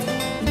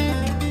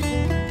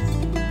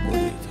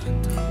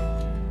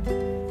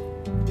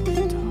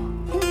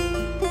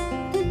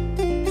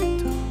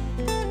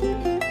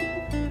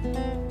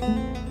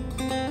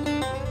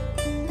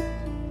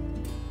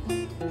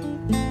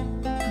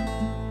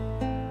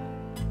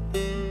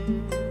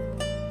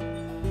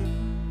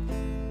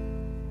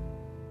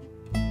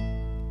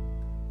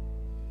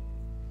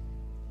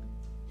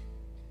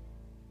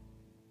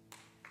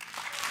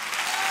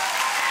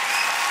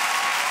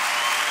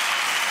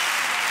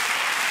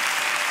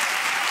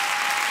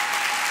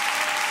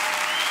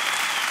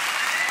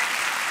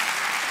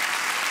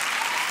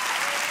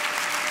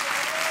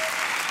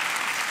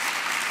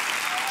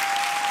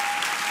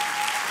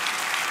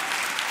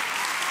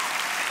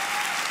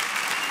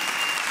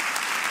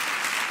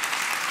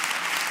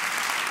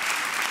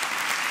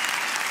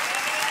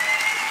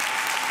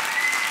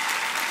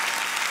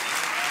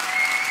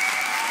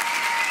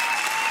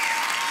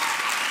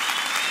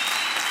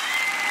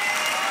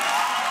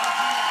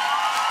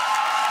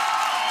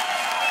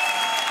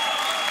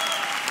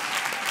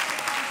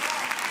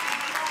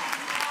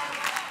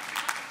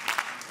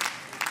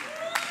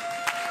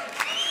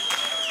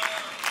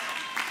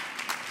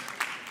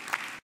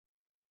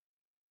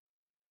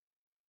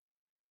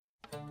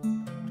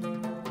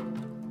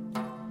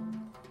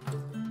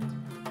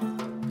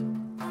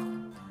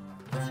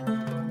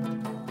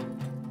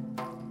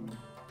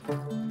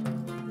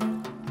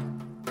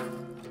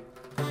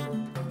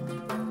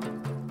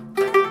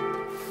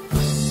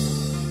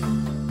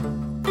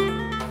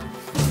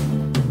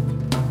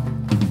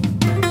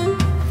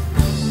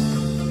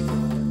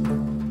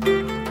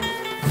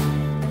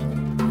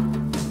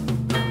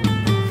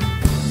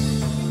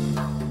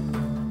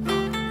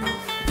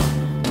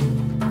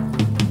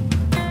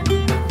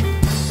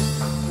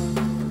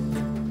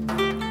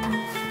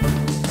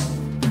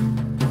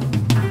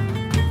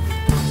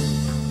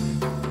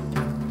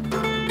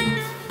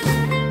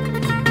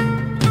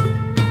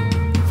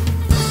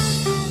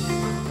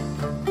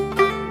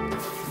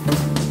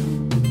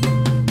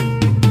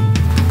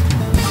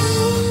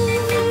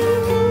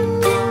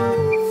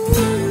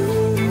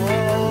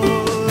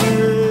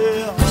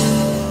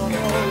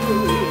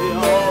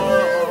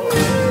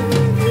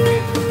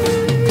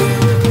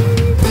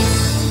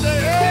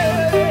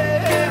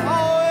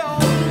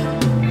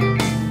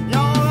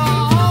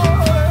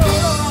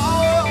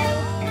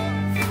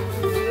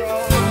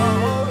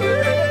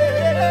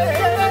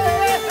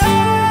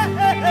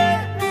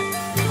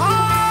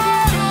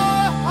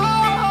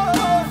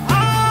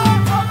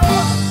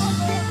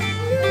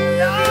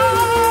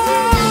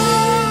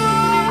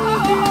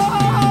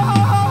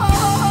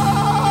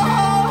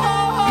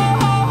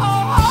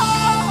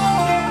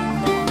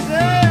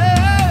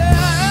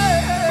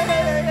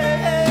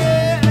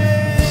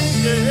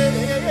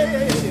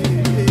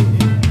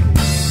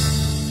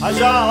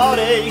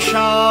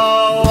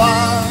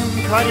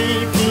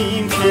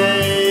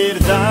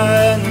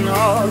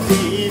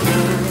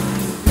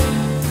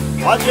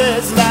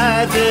 عجز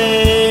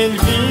دل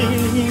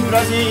بیم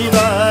رزی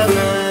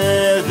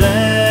بردن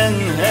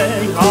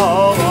هی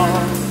هوا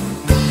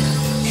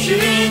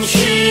شیرین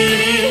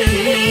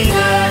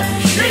شیرینه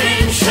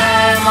شیرین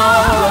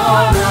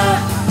شمانه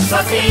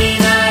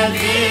سفینه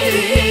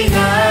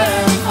بینه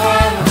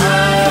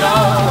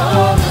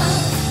خواهرانه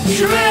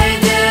شوی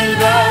دل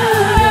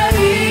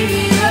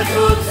بری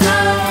تو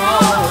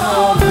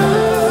تمامه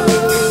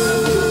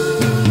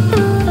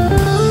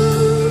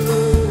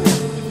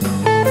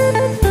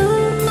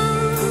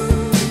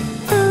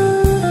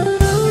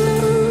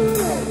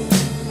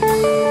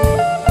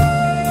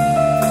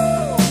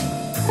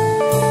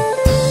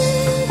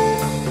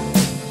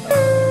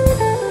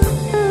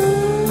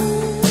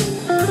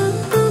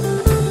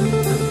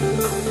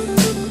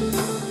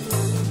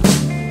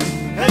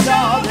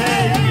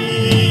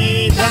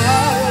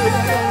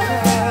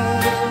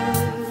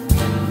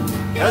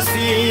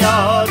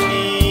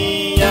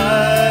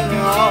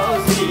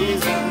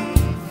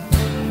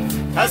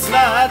کس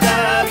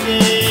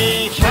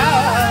نداری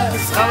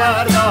کس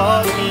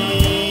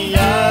خبرداری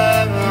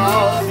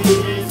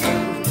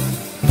عزیزم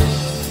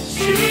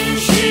شیرین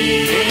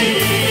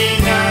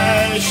شیرینه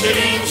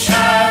شیرین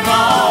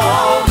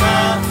شمامه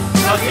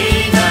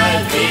سفینه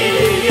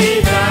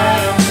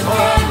دیدم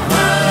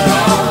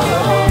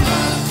خواهرانه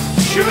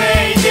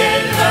شوی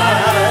دل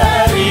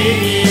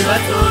بری و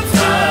تو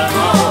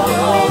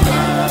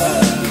تمامه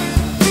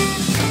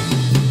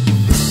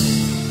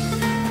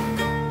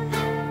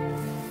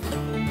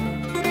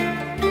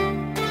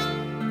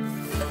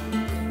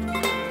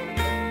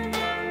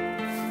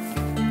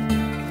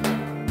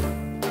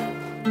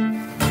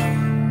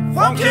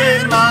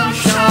کرمان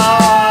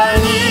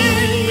شانی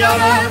یا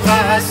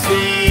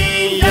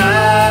قصری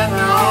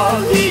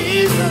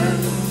عزیزم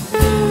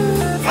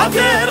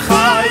خاطر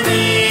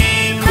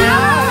خواهیم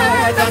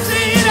ندم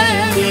زیر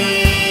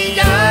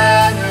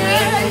میگن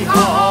ای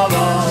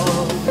هوا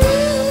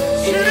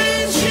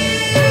شیرین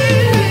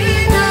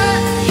شیرینه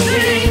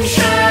شیرین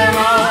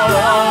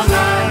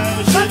شمانه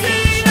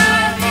سفینه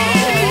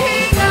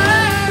بینه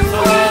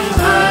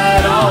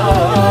خواهرانه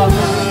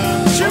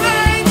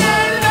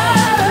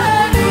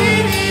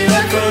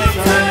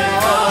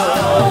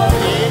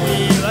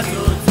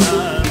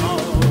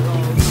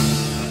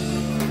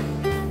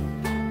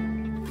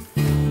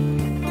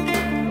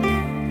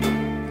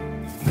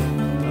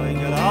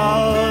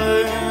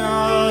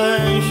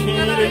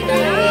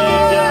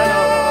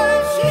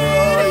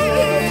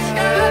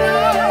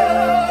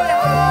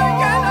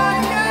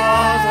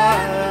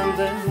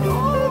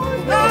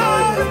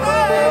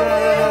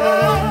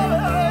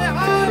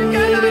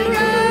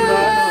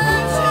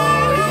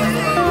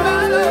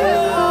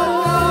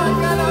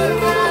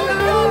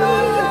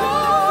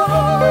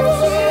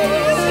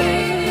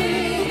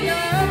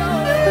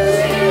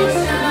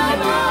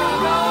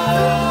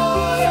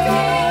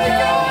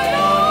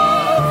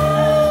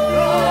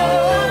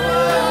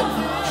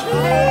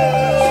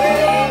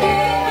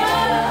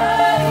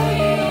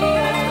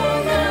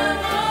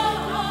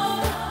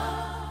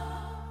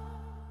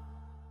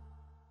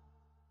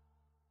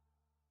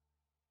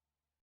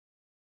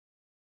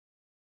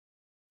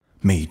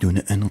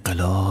میدون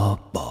انقلاب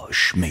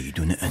باش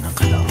میدون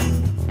انقلاب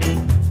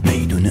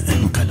میدون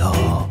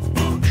انقلاب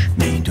باش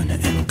میدون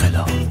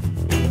انقلاب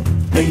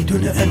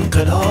میدون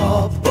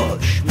انقلاب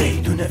باش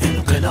میدون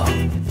انقلاب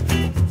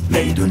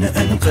میدون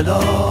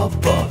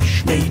انقلاب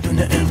باش، میدون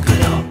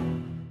انقلاب.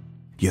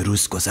 یه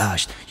روز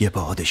گذشت یه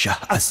پادشه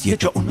از یه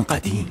جا اون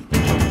قدیم،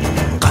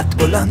 قد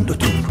بلند و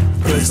تو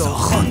رضا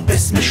خان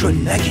اسمشو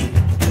نگیم.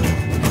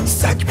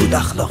 سگ بود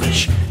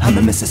اخلاقش،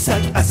 همه مثل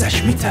سگ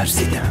ازش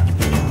میترسیدن.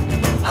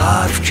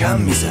 حرف کم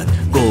میزد،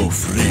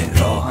 گفره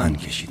راهن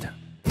کشیدن.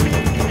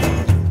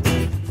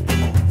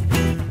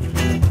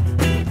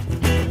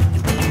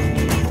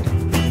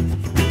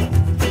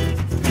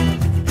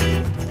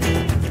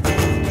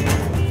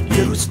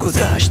 یه روز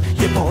گذشت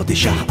یه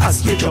پادشه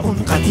از یه جا اون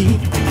قدیم،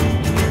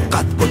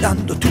 قد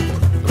بلند و تو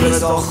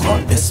رضا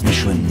خان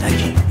اسمشو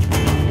نگیم.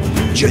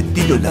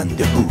 جدی و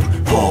لنده بور،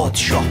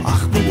 پادشاه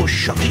اخمو و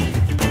شاکی.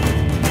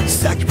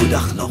 سگ بود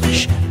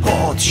اخلاقش،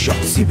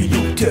 پادشاه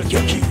سیبیلو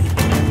تریاکی.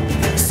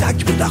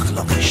 سگ بود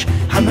اخلاقش،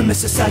 همه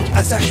مثل سگ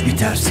ازش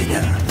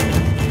میترسیدن.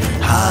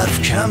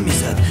 حرف کم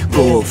میزد،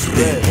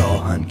 گفره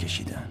راهن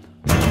کشیدن.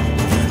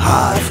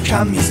 حرف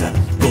کم میزد،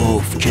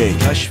 گفت که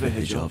کشف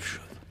حجاب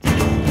شد.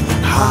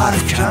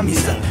 حرف کم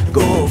میزد،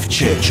 گفت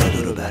چه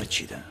چادر رو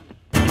برچیدن.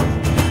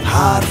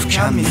 حرف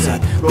کم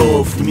میزد،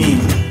 گفت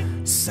میم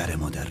سر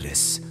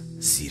مدرس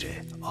زیر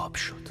آب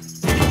شد.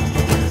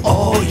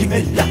 آی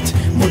ملت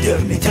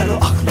مدرنیتر و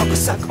اخلاق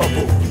سگ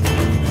آورد.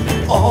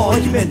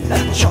 آی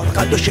ملت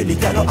چارقد و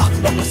شنیدن و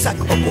اخلاق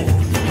سگ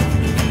آورد.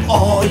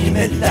 آی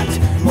ملت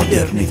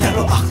مدرنیتر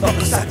و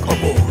اخلاق سگ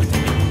آورد.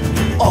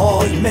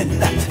 آی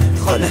ملت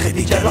خالق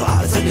دیگر و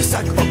اعضای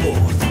سگ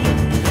آورد.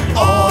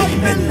 آی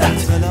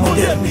ملت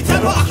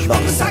مدرنیتر و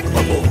اخلاق سگ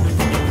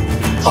آورد.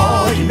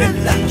 آی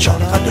ملت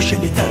چارقد و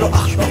شنیدن و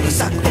اخلاق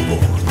سگ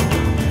آورد.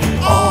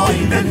 آی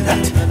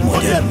ملت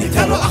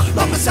مدرنیتر و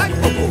اخلاق سگ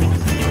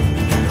آورد.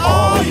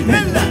 آی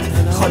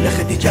ملت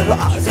خالق دیگر و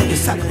اعضای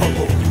سگ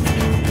آورد.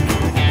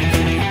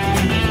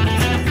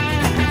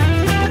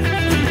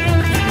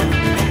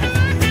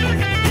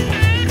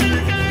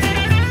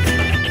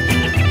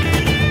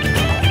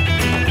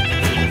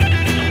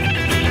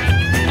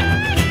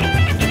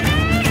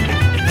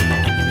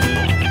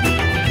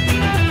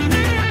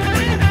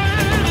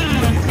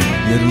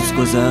 یه روز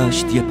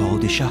گذشت یه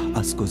پادشه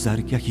از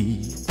گذرگهی،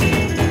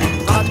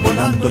 قد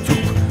بلند و توپ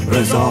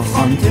رضا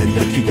خان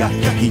تریاکی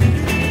گهگهی.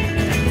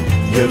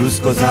 یه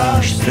روز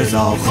گذشت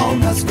رضا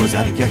خان از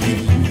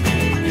گذرگهی،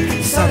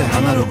 سر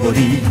همه رو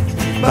برید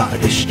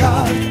بعدش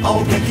کرد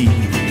آگهی.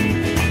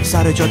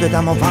 سر جاده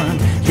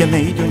دماوند یه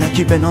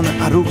میدونکی به نام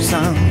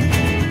عروسم،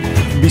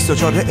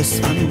 24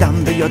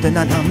 اسفندم به یاد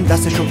ننم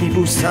دستشو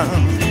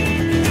میبوسم.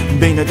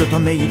 بین دوتا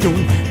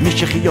میدون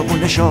میشه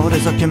خیابون شاه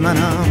رضا که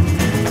منم.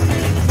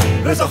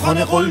 رضا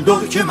خان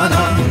قلدر که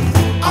منم،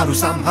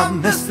 عروسم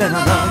هم مثل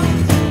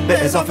ننم.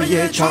 به اضافه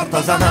یه 4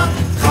 تا زنم،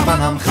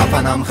 خفنم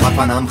خفنم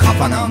خفنم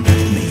خفنم.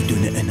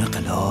 میدون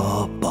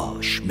انقلاب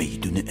باش،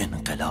 میدون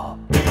انقلاب.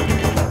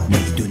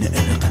 میدون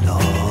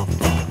انقلاب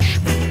باش،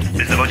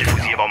 میدون. ازدواج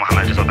فوزیه با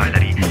محمد رضا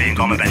بهترین به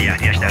هنگام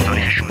ولیعهدیش در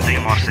تاریخ 16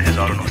 مارس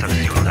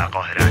 1939 در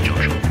قاهره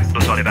انجام شد.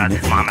 2 سال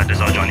بعد محمد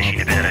رضا جانشین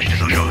پدرش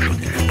رضا شاه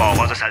شد. با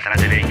آغاز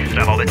سلطنت وی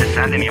روابط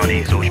سرد میان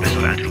این زوج به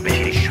سرعت رو به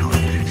پیری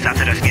شد.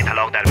 ثبت رسمی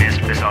طلاق در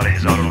مصر به سال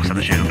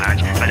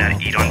 1945 و در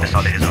ایران به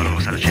سال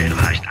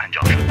 1948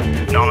 انجام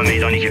شد. نام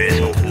میدانی که به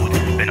اسم او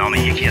بود به نام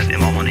یکی از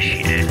امامان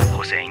شیعه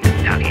حسین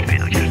تغییر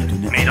پیدا کرد.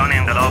 میدان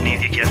انقلاب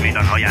نیز یکی از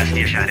میدانهای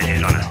اصلی شهر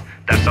تهران است.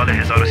 در سال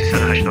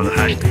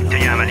 1388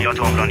 طی عملیات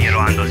عمرانی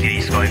راه اندازی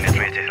ایستگاه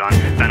مترو تهران،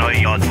 بنای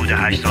یاد بوده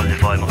 8 سال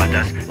دفاع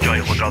مقدس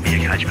جای خود را به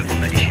یک حجم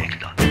گنبدی شکل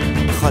داد.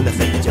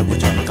 خالق حجاب و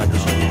جان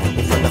قدش،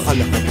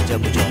 خالق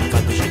حجاب و جان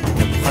قدش،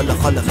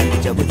 خالق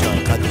حجاب و جان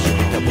قدش،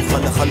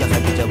 خالق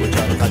حجاب و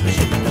جان قدش،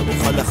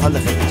 خالق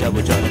حجاب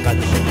و جان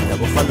قدش،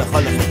 خالق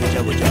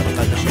حجاب و جان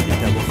قدش،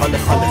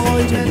 خالق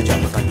حجاب و جان قدش، خالق حجاب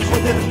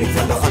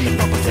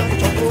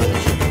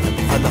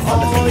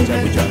و جان قدش، خالق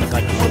حجاب و جان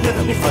قدش،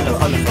 خالق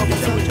حجاب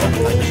و جان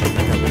قدش،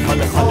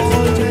 خالق حجاب و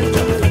جان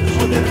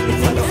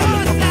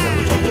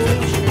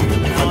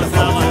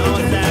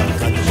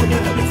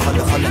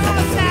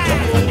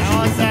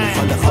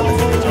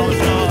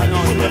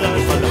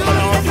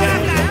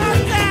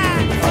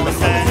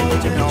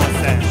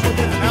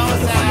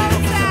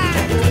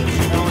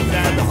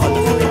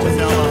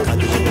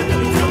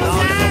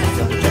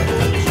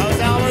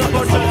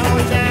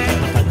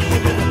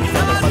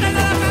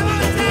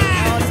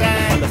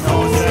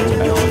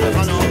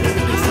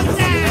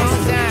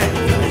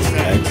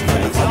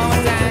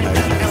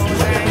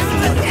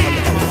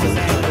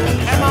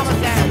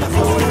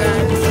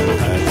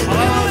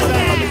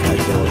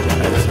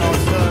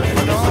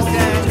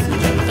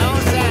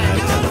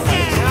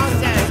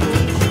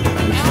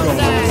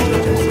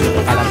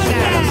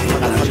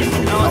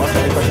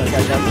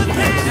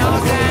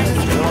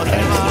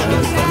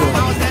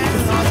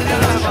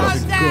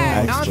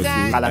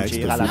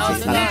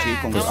قلمچی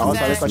کنگره آقا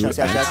صاحب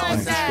کارشناسی ارشد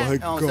دانشگاه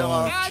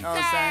گارد.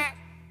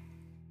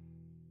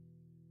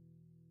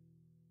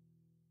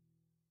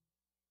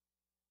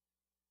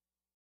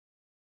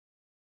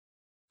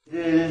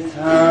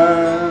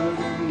 دلتنگ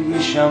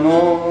میشم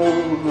و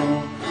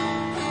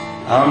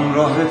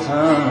همراه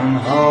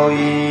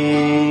تنهایی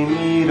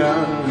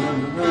میرم.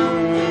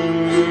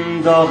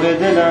 داغ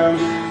دلم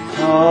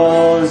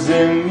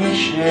تازه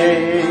میشه،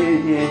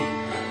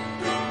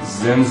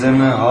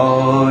 زمزمه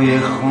های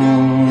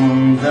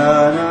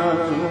خوندنم،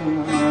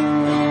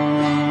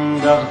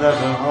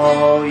 دغدغه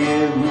های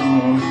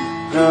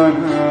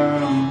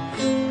موندنم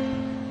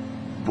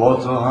با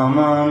تو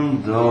هم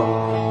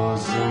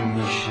دازه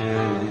میشه،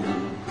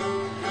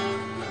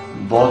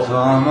 با تو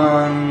هم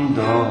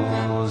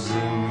دازه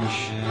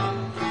میشه.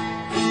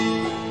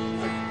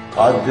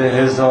 قد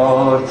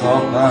 1000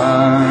 تا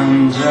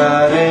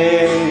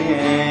پنجره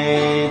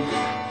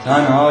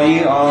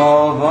تنهایی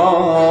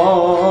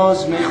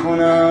آواز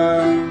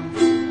میخونم،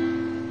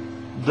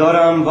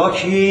 دارم با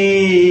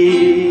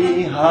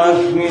کی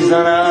حرف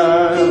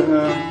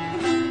میزنم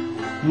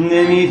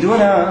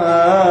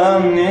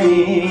نمیدونم.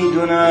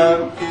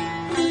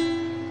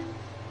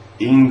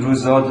 این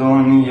روزا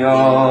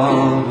دنیا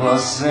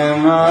واسه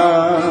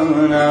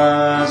من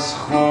از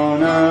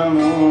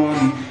خونمون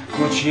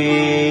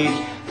کوچیک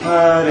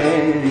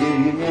تره،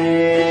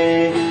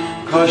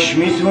 کاش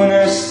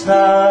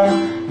میتونستم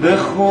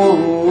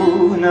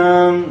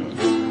بخونم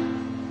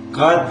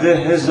قد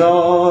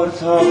 1000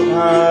 تا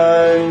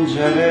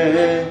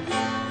پنجره.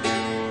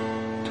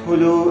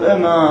 طلوع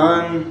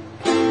من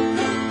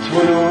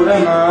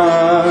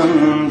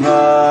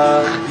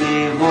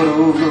وقتی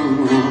غروب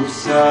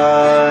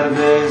سر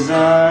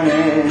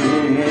بزنه،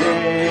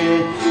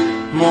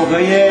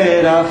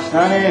 موقع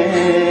رفتن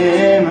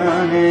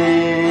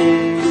منه.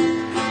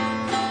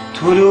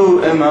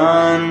 طلوع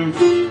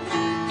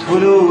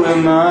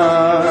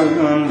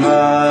من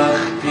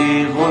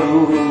وقتی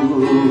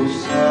غروب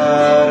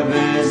سر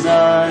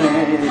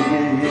بزنه،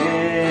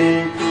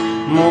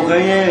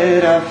 موقع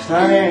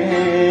رفتن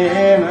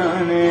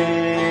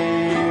منه.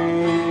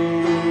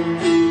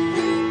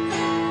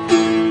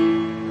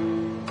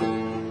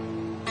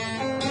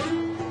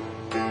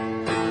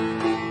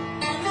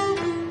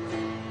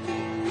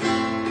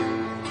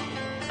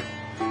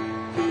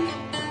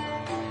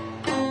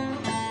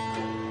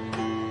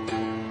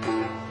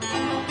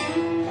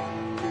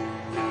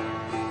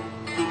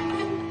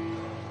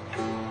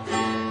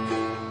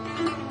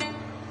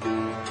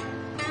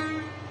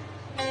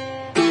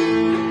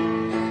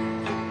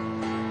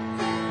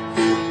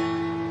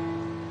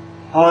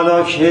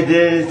 حالا که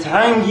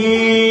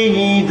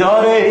دلتنگی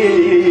داره،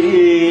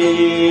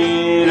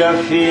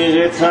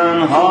 رفیق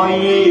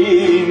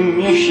تنهایی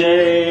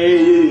میشه،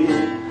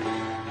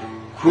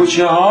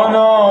 کوچه ها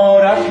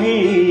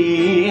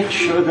نارفیق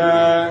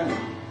شدن.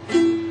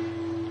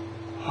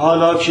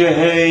 حالا که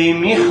هی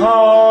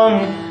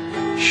میخوان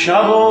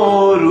شب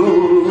و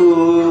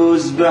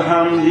روز به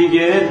هم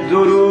دیگه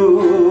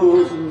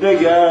دروغ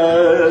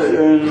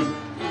بگن،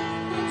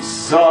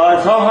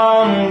 ساعت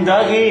ها هم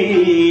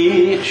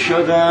دقیق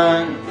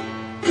شدن.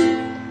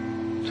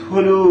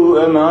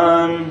 طلوع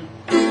من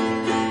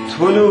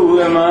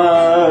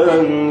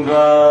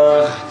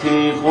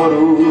وقتی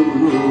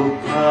غروب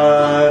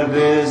پر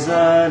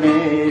بزنه،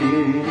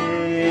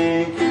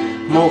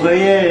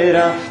 موقع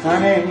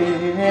رفتن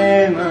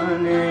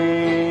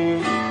منه.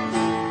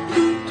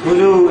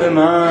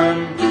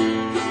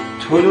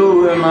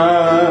 طلوع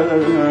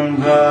من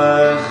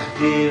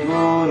وقتی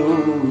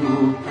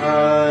غروب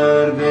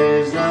پر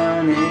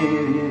بزنه،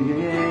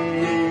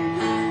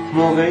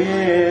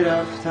 موقع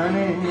رفتن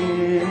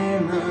منه.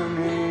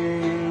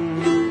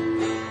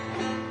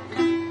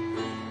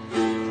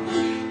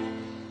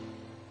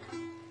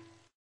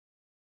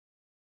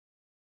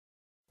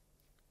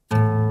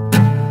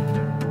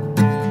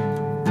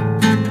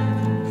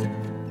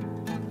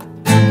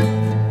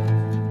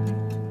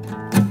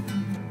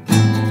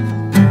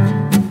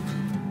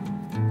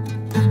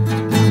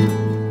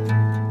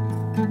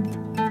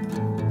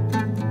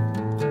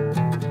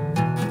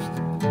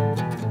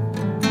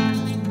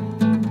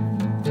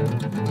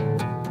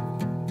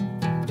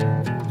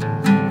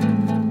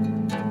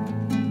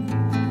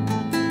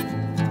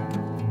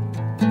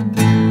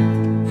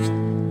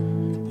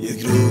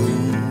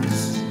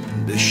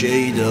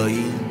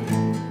 شیدایی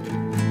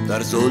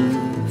در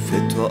زلف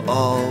تو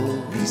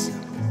آویزم،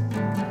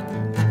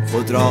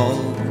 خود را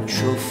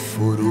چو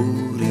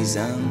فرو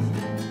ریزم،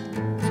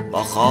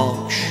 با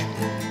خاک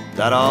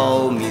در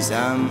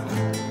آمیزم،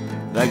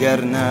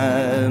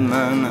 وگرنه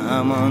من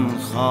همان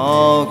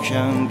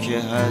خاکم که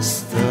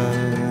هستم.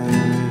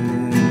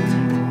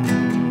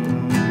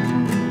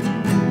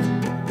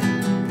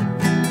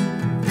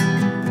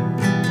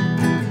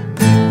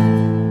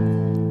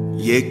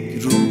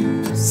 یک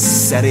روز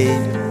سر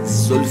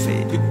زلف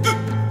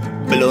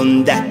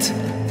بلندت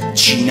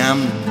چینم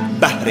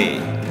بهره،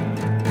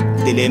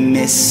 دل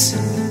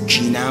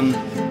مسکینم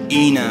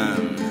اینم،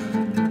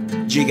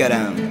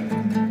 جگرم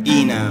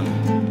اینم.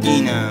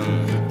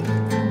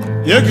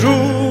 یک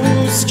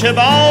روز که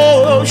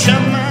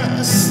باشم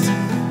مست،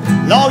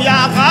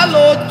 لایعقل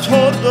و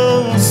ترد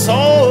و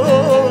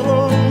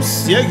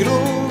سست، یک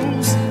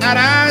روز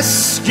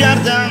عرس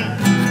گردم،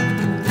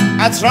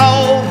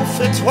 اطراف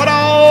تو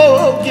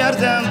را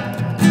گردم،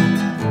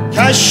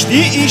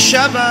 کشتی ای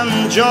شبم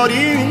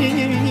جاری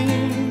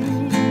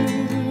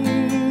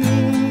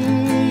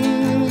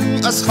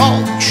از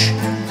خاک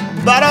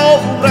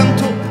برآورم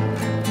تو،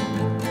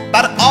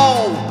 بر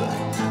آب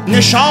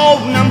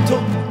نشانم تو،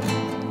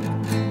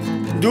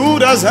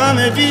 دور از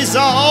همه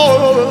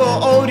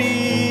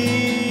بیزاری.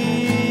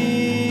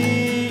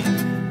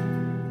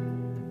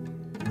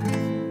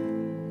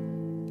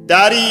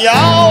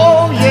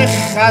 دریای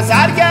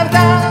خزر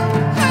گردم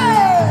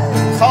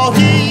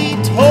خواهی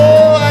تو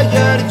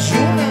اگر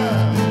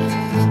جونم،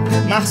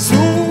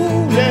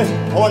 محصول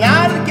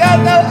هنر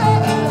گردم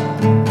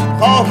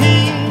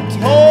خواهی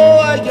تو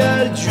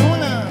اگر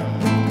جونم،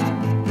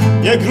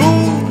 یک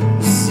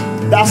روز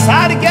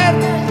دسر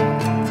گردم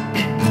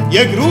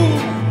یک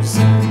روز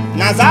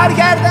نظر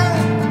گردم،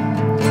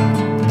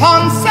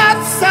 500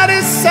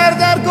 سر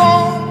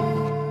سردرگم.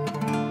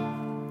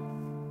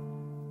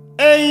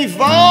 ای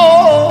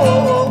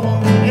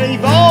وای ای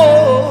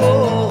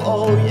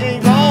وای ای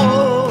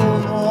وای،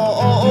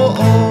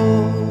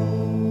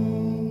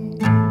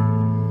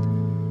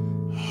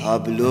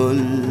 حبل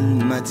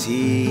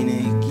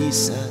المتین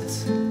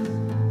گیست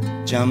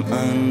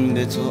جمعاً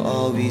به تو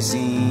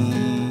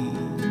آویزیم،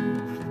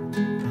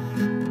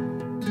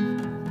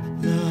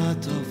 لا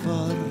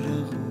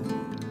تفرقوا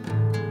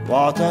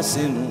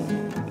واعتصموا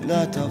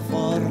لا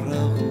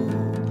تفرقوا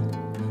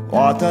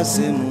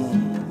واعتصموا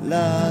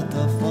لا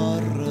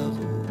تفرقوا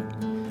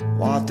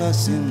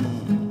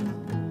واعتصموا.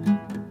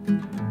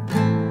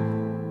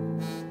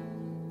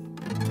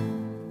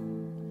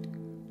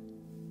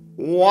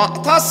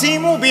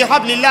 واعتصموا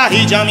بحبل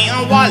الله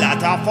جميعا ولا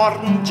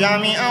تفرقوا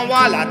جميعا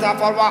ولا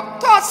تفرقوا،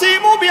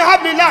 واعتصموا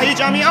بحبل الله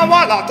جميعا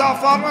ولا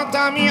تفرقوا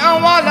جميعا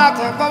ولا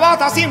تفرقوا،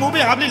 واعتصموا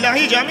بحبل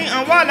الله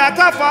جميعا ولا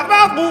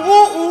تفرقوا،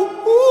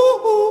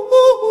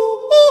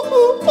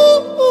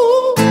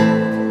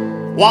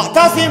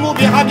 واعتصموا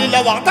بحبل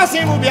الله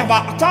واعتصموا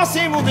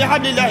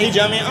بحبل الله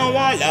جميعا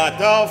ولا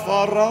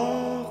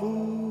تفرقوا.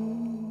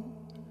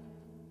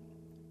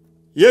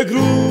 یک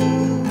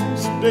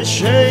روز به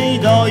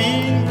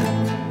شیدایی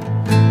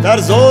در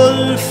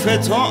زلف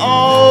تو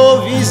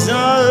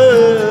آویزم،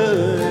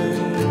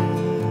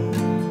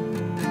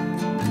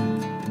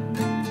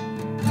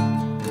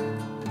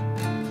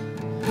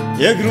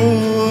 یک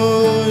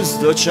روز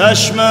دو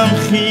چشمم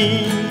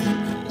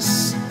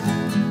خیس،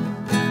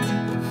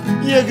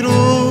 یک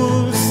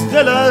روز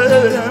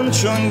دلم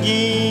چون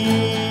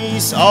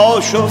گیس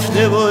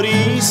آشفته و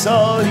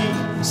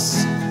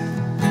ریساریس.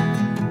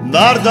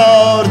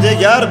 بردار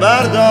دگر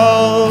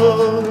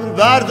بردار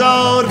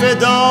بردار به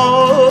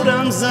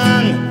دارم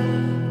زن،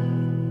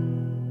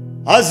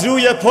 از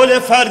روی پل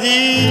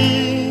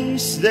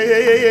فردیس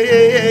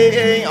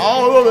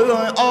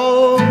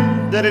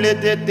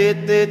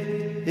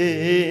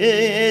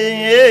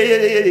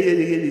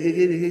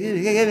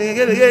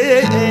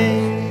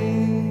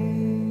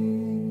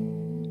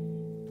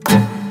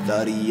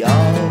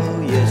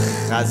دریای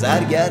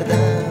خزر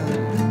گردم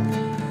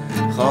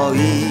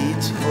خواهی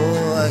تو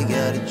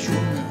اگر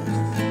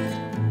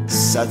جونم،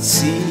 100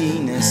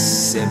 سینه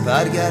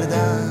سپر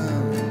گردم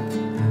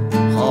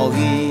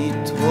خواهی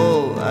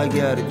تو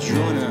اگر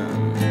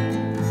جونم،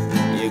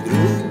 یک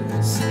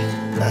روز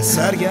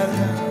بسر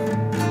گردم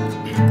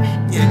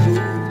یک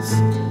روز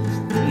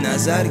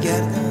نظر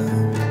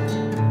گردم،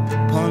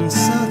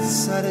 500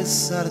 سر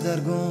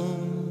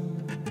سردرگم.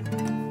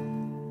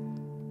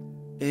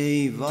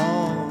 ای وای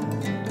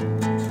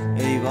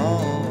ای وای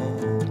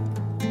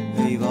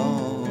ای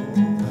وای.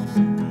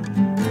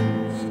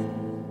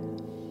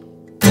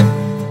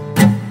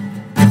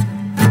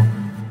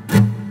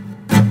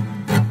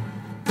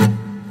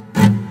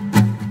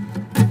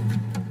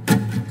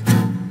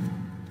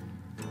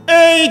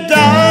 ای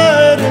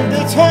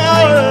درد تو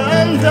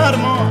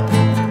درمان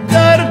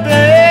در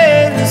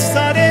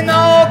بستر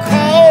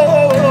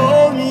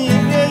ناکامی،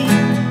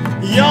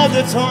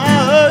 یاد تو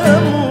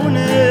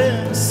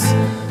امونست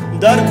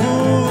در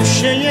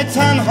گوشه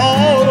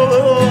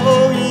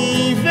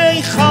تنهایی،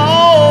 وی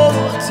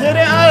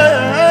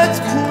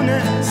خاطرت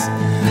کونست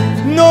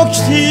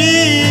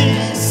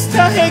نکتیست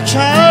ته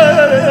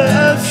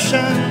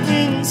کفشن،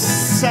 این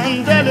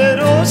صندل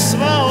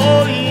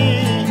رسوایی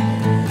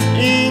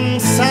این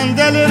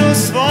صندل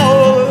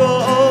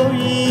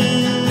رسوایی.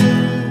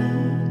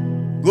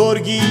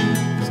 گرگی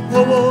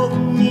تو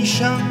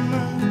میشم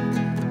من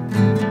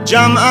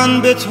جمعاً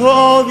به تو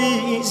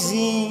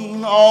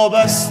آویزیم، آب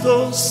است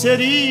و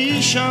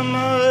سریشم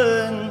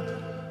من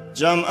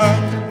جمعاً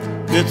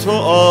به تو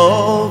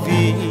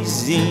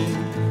آویزیم.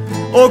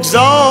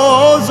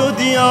 اگزاز و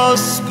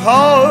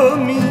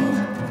دیاسپامی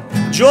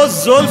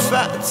جز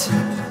زلفت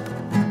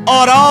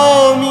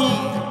آرامی،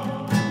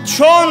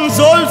 چون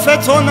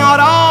زلف تو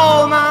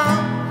نارامم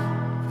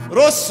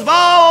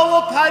رسوا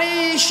و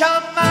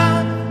پریشم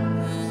من.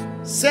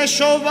 سه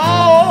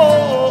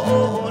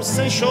شوار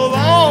سه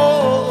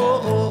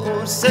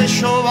شوار سه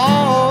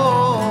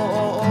شوار.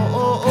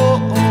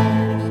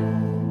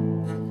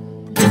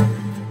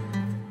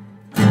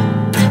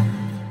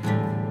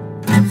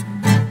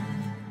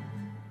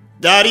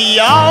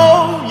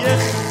 دریای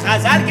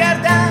خزر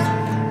گردم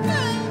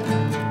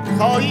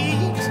خواهی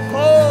تو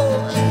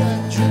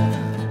اگر جونم،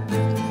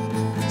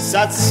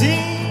 100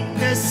 سینه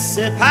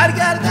سپر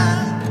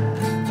گردم،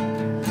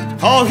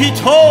 خواهی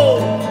تو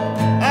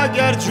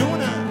اگر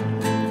جونم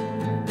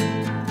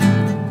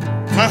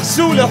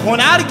محصول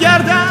هنر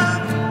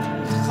گردم،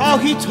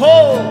 خواهی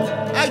تو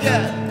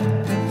اگر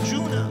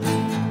جونم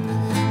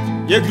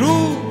یک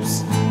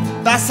روز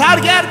بصر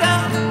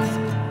گردم،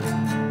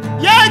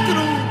 یک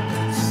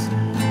روز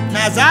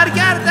نظر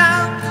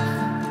گردم،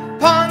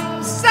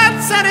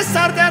 500 سر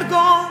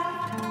سردرگم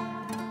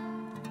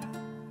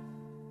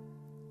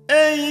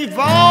ای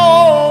وای